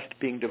aren't just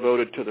being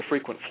devoted to the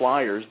frequent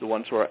flyers, the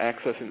ones who are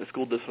accessing the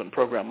school discipline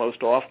program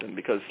most often,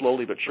 because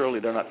slowly but surely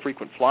they're not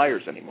frequent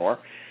flyers anymore.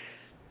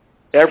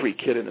 Every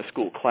kid in the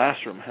school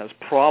classroom has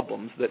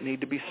problems that need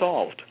to be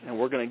solved, and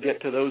we're going to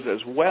get to those as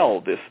well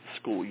this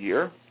school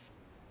year.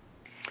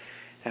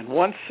 And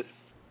once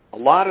a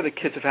lot of the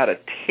kids have had a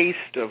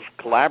taste of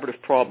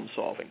collaborative problem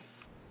solving,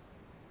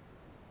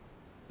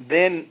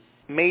 then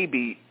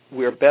maybe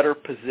we're better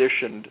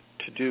positioned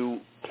to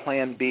do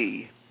Plan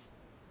B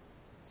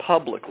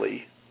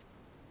publicly,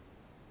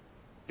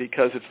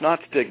 because it's not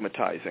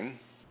stigmatizing.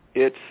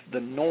 It's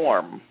the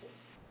norm.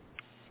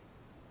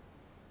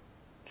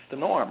 It's the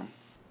norm.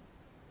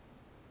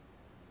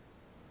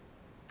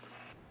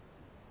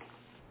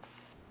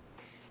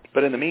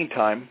 But in the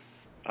meantime,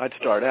 I'd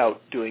start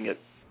out doing it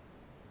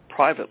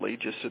privately,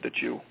 just so that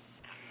you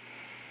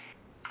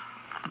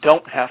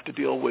don't have to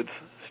deal with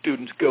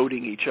students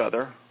goading each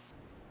other,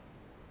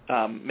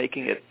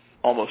 making it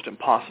almost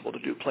impossible to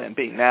do Plan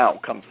B. Now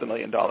comes the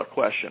million-dollar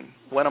question.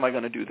 When am I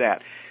going to do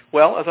that?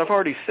 Well, as I've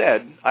already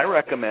said, I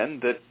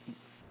recommend that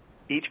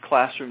each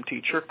classroom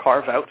teacher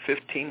carve out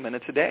 15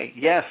 minutes a day.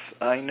 Yes,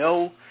 I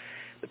know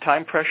the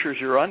time pressures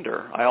you're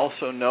under. I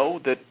also know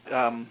that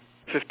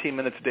 15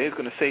 minutes a day is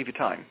going to save you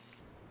time.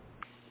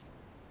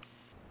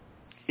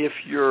 If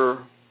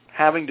you're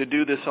having to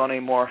do this on a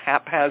more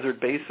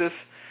haphazard basis,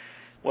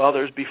 well,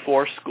 there's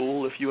before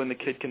school if you and the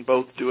kid can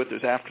both do it.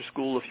 There's after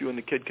school if you and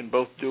the kid can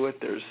both do it.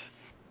 There's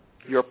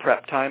your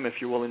prep time if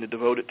you're willing to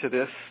devote it to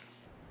this.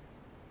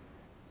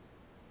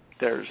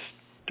 There's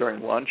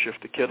during lunch if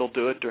the kid will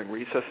do it, during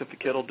recess if the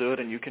kid will do it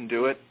and you can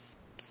do it.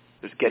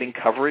 There's getting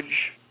coverage.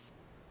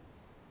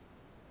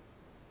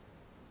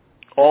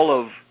 All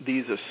of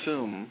these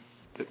assume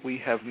that we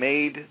have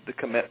made the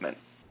commitment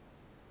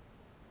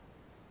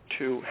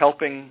to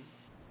helping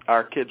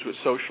our kids with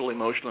social,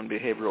 emotional, and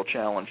behavioral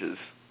challenges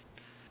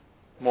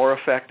more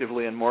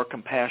effectively and more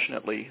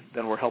compassionately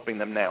than we're helping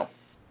them now.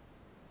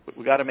 But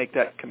we've got to make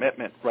that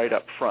commitment right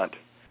up front.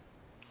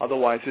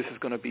 Otherwise, this is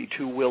going to be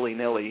too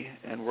willy-nilly,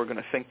 and we're going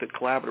to think that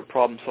collaborative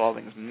problem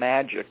solving is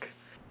magic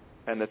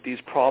and that these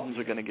problems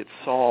are going to get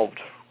solved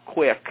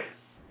quick,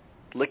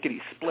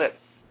 lickety-split.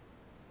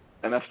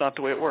 And that's not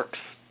the way it works.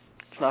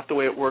 It's not the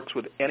way it works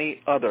with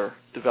any other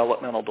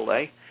developmental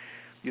delay.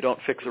 You don't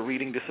fix a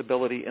reading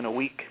disability in a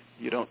week.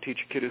 You don't teach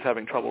a kid who's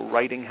having trouble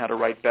writing how to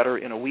write better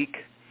in a week.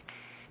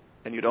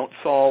 And you don't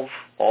solve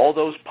all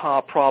those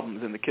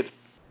problems in the kid's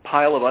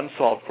pile of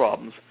unsolved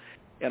problems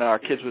in our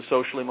kids with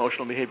social,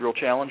 emotional, and behavioral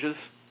challenges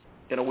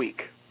in a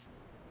week.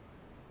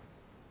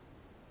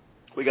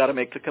 We got to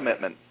make the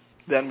commitment.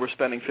 Then we're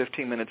spending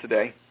 15 minutes a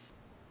day.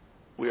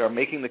 We are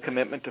making the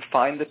commitment to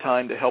find the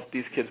time to help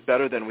these kids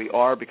better than we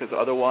are, because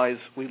otherwise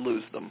we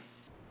lose them.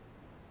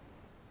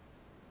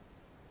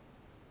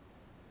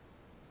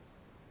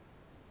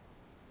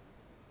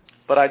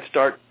 But I'd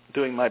start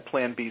doing my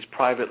Plan Bs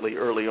privately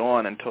early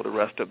on until the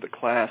rest of the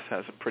class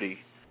has a pretty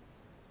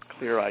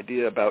clear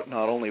idea about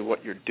not only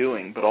what you're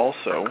doing, but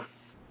also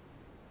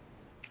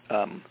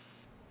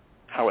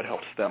how it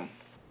helps them.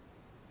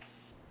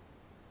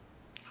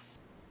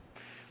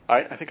 All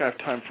right, I think I have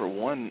time for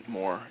one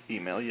more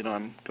email. You know,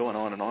 I'm going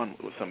on and on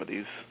with some of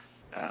these.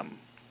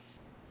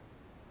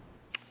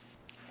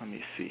 Let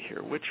me see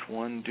here. Which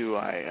one do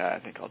I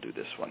think I'll do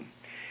this one.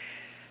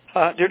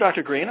 Dear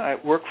Dr. Green, I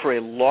work for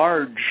a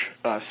large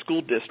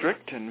school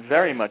district and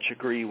very much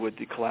agree with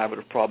the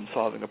collaborative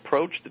problem-solving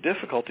approach. The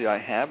difficulty I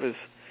have is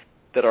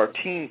that our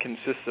team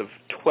consists of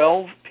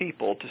 12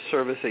 people to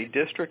service a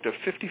district of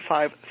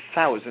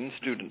 55,000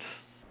 students.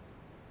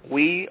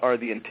 We are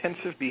the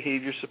intensive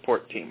behavior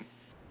support team.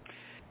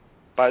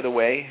 By the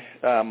way,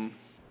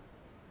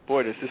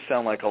 boy, does this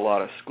sound like a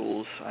lot of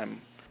schools.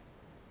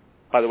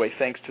 By the way,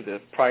 thanks to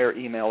the prior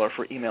emailer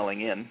for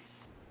emailing in.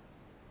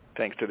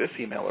 Thanks to this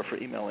emailer for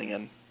emailing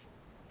in.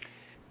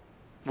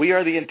 We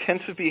are the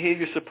intensive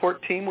behavior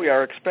support team. We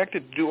are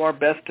expected to do our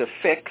best to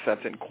fix,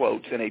 that's in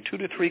quotes, in a 2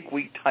 to 3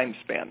 week time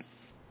span.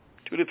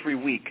 2 to 3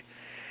 week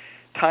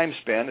time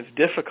span. It's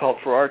difficult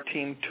for our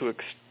team to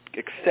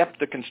accept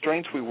the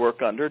constraints we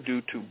work under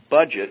due to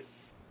budget,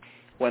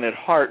 when at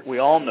heart we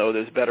all know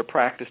there's better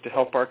practice to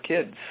help our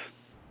kids.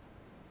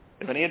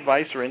 Have any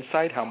advice or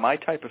insight how my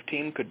type of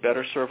team could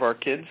better serve our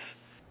kids?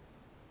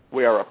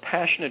 We are a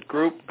passionate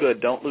group.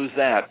 Good, don't lose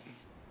that.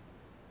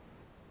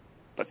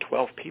 But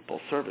 12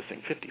 people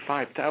servicing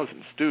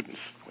 55,000 students.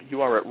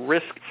 You are at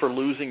risk for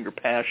losing your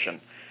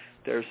passion.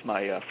 There's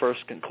my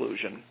first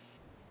conclusion.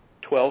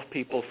 12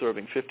 people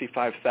serving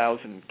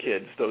 55,000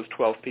 kids. Those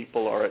 12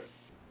 people are at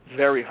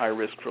very high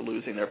risk for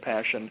losing their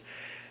passion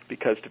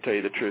because, to tell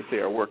you the truth, they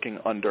are working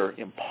under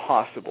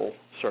impossible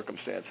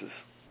circumstances.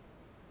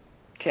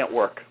 Can't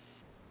work.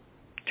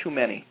 Too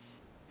many.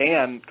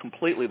 And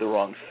completely the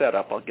wrong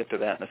setup. I'll get to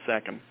that in a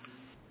second.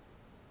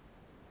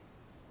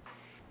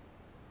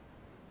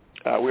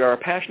 We are a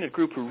passionate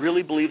group who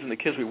really believes in the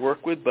kids we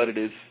work with, but it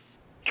is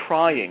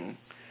trying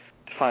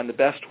to find the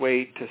best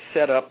way to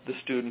set up the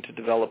student to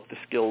develop the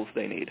skills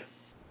they need.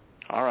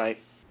 All right.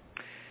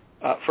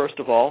 First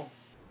of all,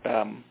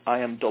 I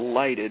am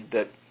delighted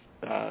that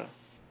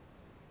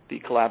the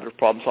collaborative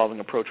problem-solving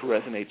approach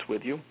resonates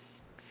with you.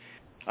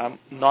 I'm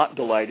not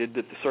delighted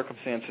that the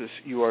circumstances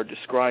you are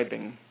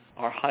describing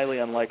are highly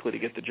unlikely to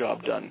get the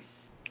job done.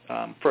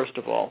 First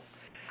of all,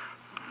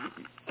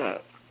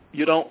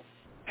 you don't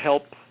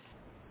help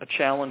a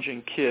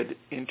challenging kid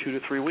in 2 to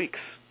 3 weeks.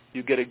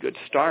 You get a good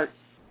start,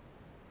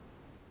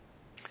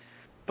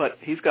 but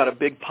he's got a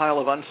big pile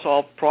of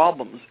unsolved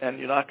problems, and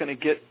you're not going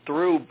to get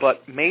through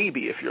but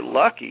maybe, if you're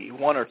lucky,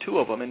 1 or 2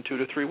 of them in 2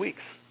 to 3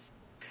 weeks.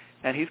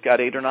 And he's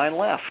got 8 or 9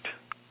 left.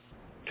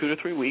 2 to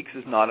 3 weeks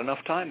is not enough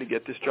time to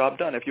get this job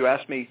done. If you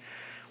ask me,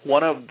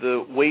 one of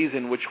the ways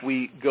in which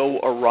we go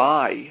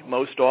awry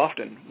most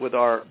often with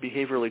our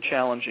behaviorally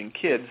challenging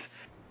kids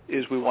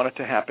is we want it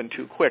to happen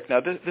too quick. Now,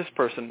 this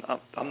person,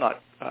 I'm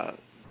not,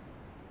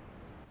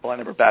 well, I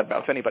never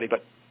badmouth anybody,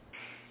 but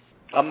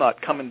I'm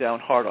not coming down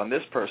hard on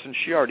this person.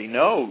 She already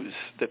knows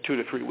that 2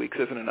 to 3 weeks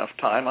isn't enough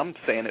time. I'm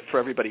saying it for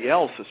everybody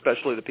else,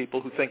 especially the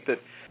people who think that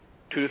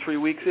 2 to 3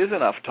 weeks is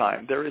enough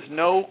time. There is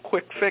no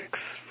quick fix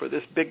for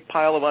this big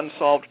pile of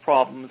unsolved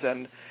problems,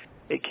 and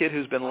a kid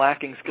who's been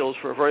lacking skills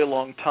for a very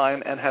long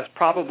time and has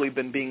probably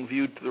been being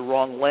viewed through the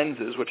wrong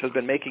lenses, which has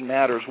been making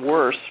matters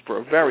worse for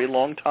a very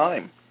long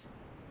time.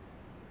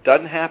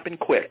 Doesn't happen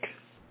quick.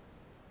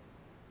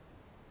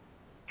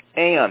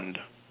 And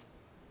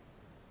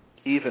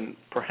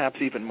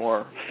perhaps even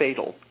more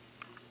fatal,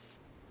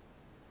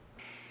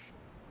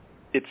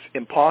 it's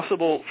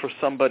impossible for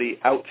somebody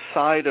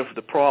outside of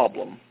the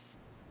problem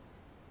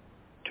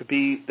to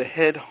be the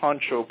head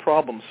honcho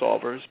problem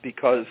solvers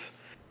because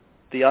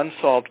the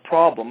unsolved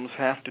problems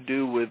have to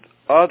do with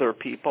other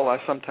people. I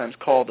sometimes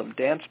call them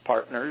dance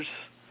partners.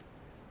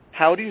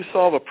 How do you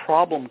solve a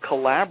problem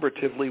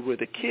collaboratively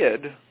with a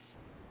kid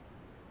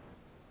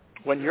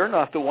when you're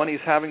not the one he's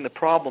having the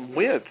problem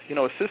with? You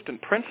know,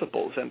 assistant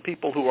principals and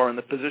people who are in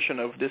the position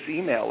of this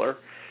emailer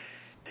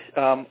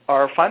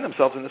find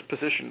themselves in this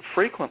position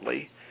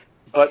frequently,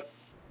 but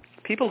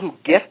people who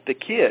get the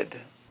kid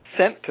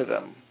sent to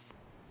them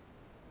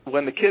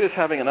when the kid is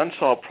having an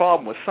unsolved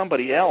problem with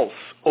somebody else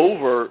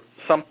over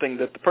something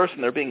that the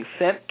person they're being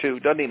sent to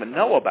doesn't even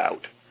know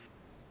about,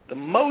 the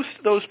most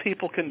those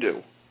people can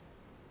do,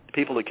 the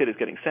people the kid is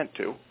getting sent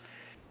to,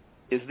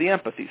 is the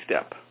empathy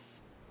step,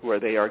 where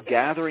they are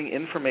gathering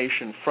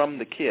information from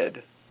the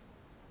kid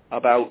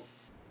about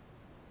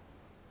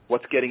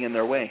what's getting in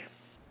their way.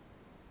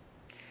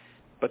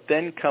 But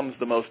then comes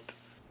the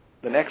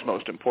next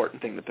most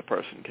important thing that the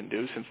person can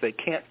do. Since they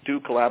can't do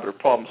collaborative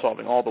problem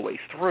solving all the way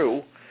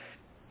through,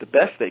 the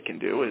best they can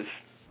do is,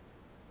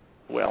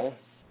 well,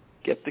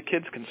 get the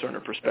kid's concern or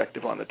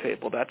perspective on the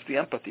table. That's the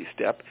empathy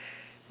step.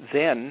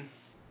 Then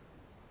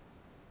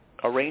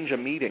arrange a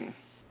meeting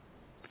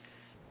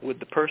with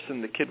the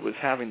person the kid was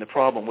having the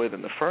problem with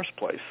in the first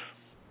place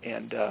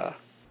and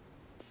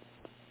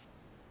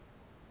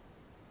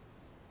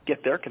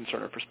get their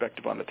concern or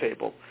perspective on the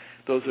table.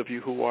 Those of you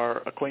who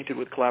are acquainted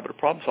with collaborative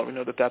problem solving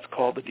know that that's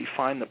called the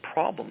define the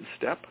problem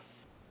step.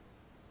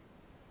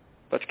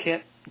 But you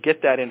can't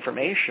get that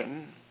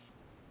information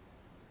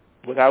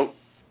without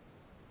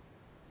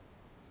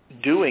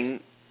doing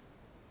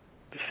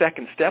the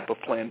second step of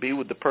Plan B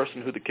with the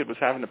person who the kid was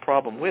having the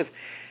problem with.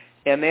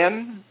 And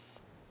then,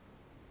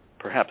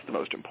 perhaps the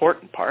most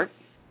important part,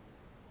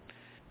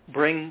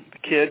 bring the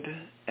kid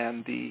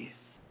and the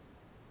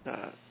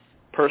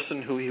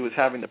person who he was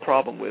having the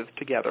problem with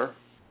together.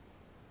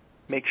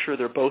 Make sure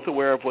they're both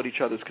aware of what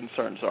each other's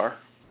concerns are,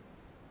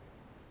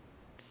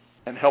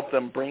 and help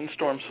them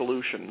brainstorm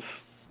solutions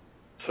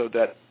so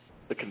that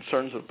the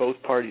concerns of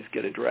both parties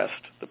get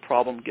addressed, the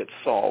problem gets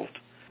solved,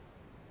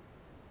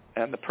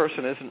 and the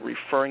person isn't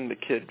referring the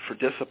kid for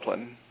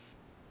discipline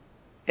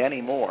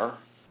anymore,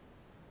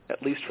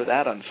 at least for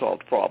that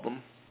unsolved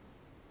problem,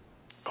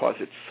 because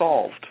it's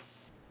solved.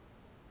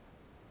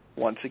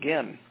 Once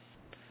again,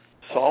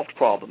 solved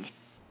problems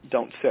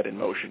don't set in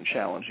motion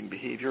challenging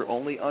behavior.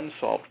 Only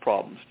unsolved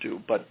problems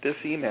do. But this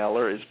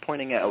emailer is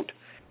pointing out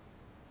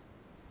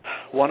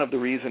one of the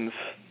reasons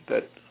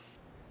that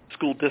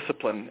school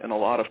discipline in a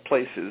lot of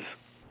places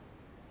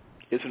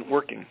isn't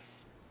working.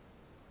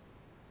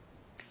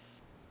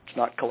 It's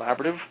not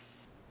collaborative.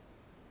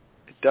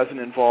 It doesn't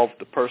involve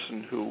the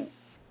person who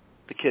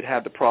the kid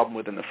had the problem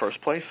with in the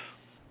first place.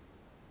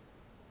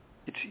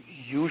 It's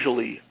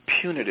usually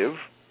punitive,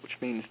 which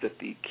means that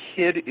the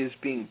kid is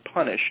being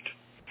punished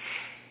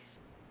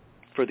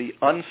for the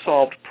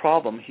unsolved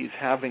problem he's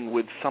having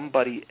with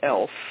somebody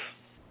else.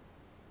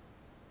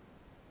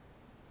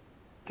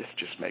 This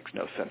just makes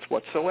no sense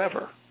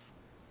whatsoever.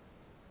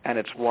 And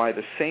it's why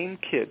the same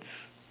kids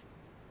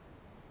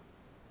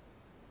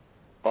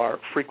are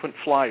frequent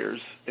flyers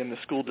in the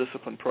school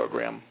discipline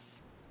program,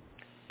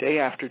 day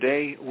after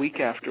day, week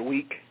after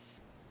week,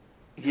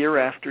 year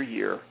after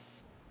year,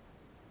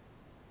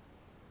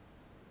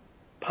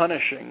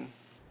 punishing,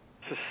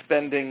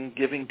 suspending,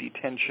 giving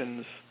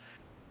detentions,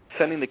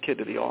 sending the kid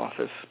to the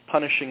office,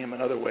 punishing him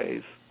in other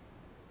ways,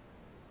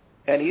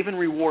 and even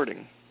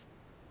rewarding.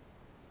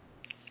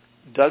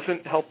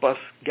 Doesn't help us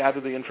gather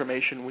the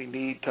information we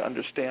need to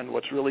understand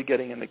what's really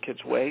getting in the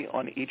kid's way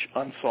on each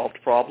unsolved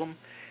problem.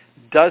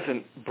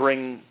 Doesn't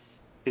bring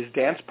his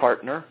dance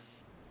partner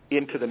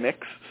into the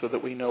mix so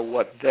that we know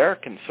what their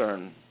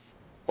concern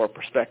or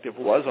perspective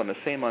was on the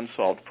same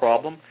unsolved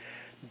problem.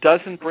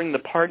 Doesn't bring the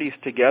parties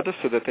together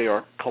so that they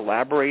are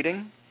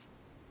collaborating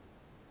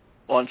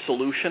on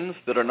solutions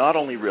that are not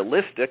only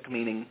realistic,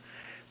 meaning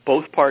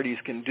both parties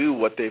can do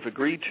what they've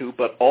agreed to,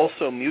 but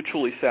also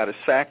mutually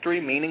satisfactory,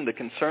 meaning the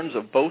concerns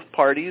of both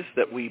parties,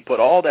 that we put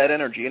all that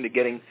energy into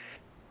getting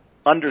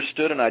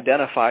understood and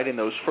identified in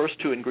those first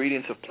two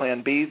ingredients of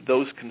Plan B,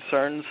 those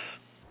concerns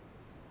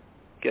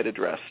get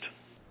addressed.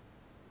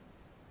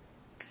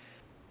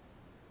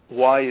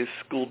 Why is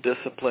school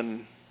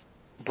discipline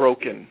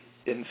broken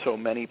in so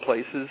many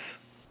places?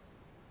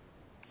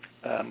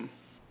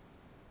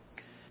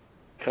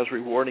 Because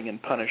rewarding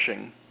and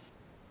punishing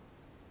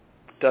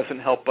doesn't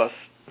help us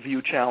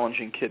view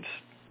challenging kids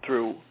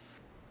through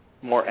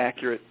more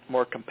accurate,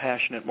 more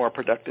compassionate, more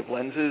productive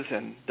lenses,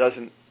 and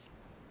doesn't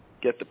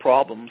get the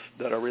problems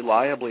that are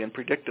reliably and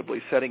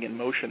predictably setting in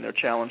motion their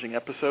challenging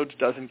episodes,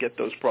 doesn't get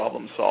those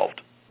problems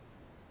solved.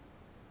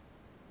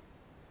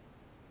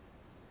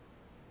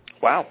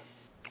 Wow.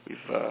 We've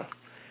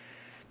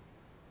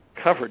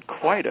covered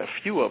quite a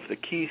few of the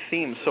key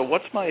themes. So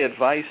what's my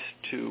advice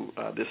to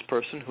this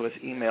person who has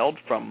emailed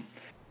from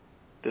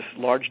this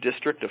large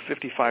district of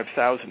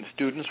 55,000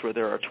 students where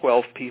there are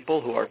 12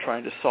 people who are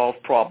trying to solve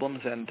problems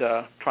and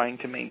trying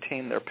to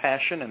maintain their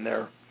passion and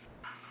their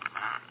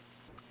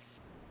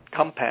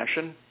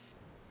compassion?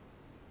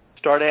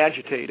 Start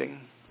agitating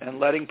and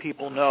letting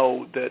people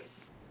know that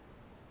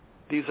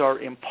these are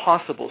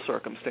impossible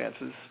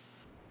circumstances.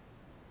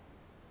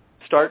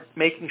 Start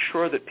making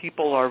sure that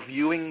people are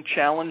viewing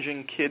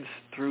challenging kids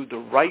through the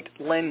right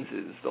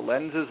lenses, the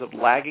lenses of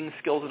lagging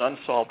skills and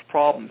unsolved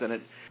problems. And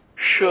it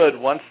should,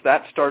 once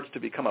that starts to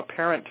become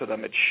apparent to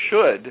them, it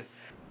should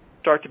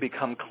start to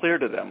become clear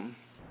to them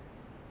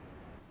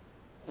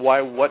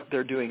why what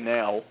they're doing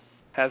now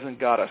hasn't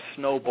got a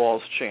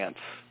snowball's chance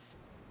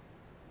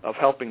of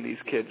helping these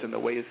kids in the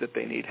ways that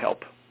they need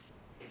help.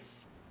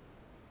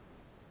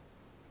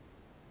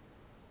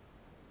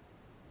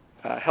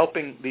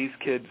 Helping these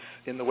kids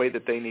in the way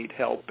that they need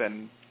help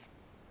and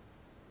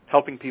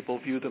helping people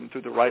view them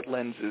through the right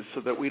lenses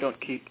so that we don't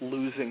keep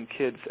losing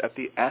kids at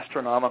the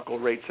astronomical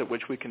rates at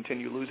which we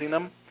continue losing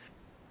them.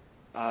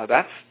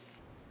 That's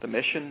the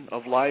mission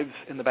of Lives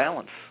in the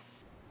Balance,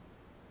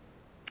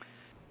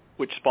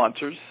 which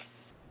sponsors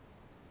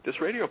this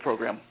radio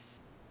program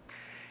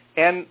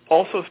and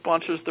also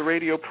sponsors the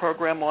radio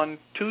program on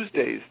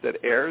Tuesdays that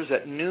airs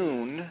at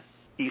noon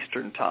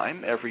Eastern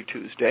Time every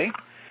Tuesday,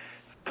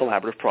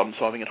 Collaborative Problem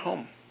Solving at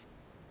Home.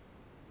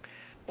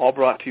 All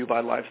brought to you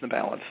by Lives in the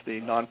Balance,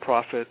 the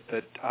nonprofit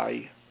that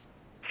I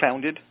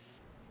founded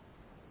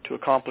to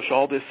accomplish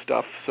all this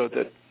stuff so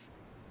that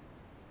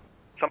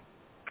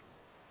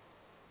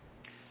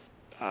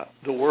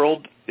the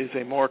world is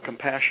a more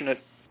compassionate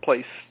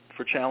place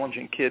for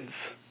challenging kids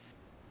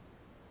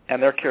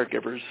and their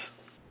caregivers,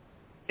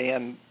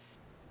 and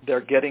they're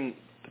getting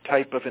the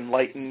type of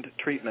enlightened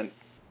treatment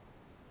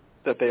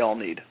that they all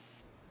need.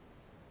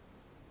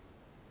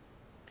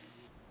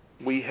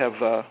 We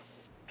have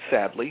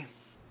sadly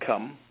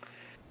come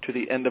to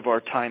the end of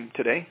our time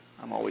today.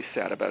 I'm always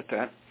sad about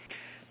that.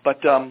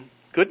 But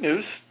good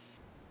news,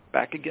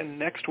 back again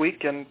next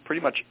week and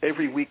pretty much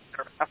every week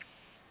thereafter,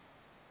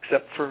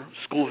 except for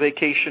school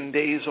vacation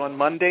days on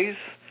Mondays.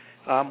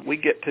 We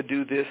get to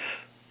do this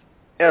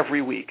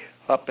every week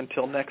up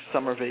until next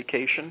summer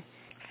vacation.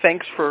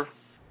 Thanks for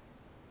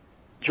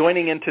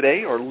joining in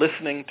today or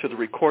listening to the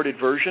recorded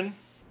version.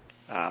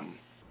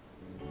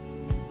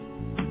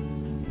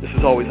 This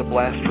is always a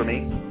blast for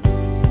me.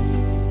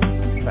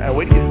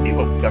 Wait till you see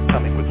what we've got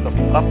coming with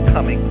some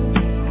upcoming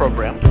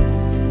programs.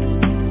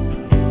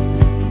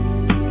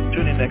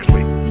 Tune in next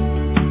week.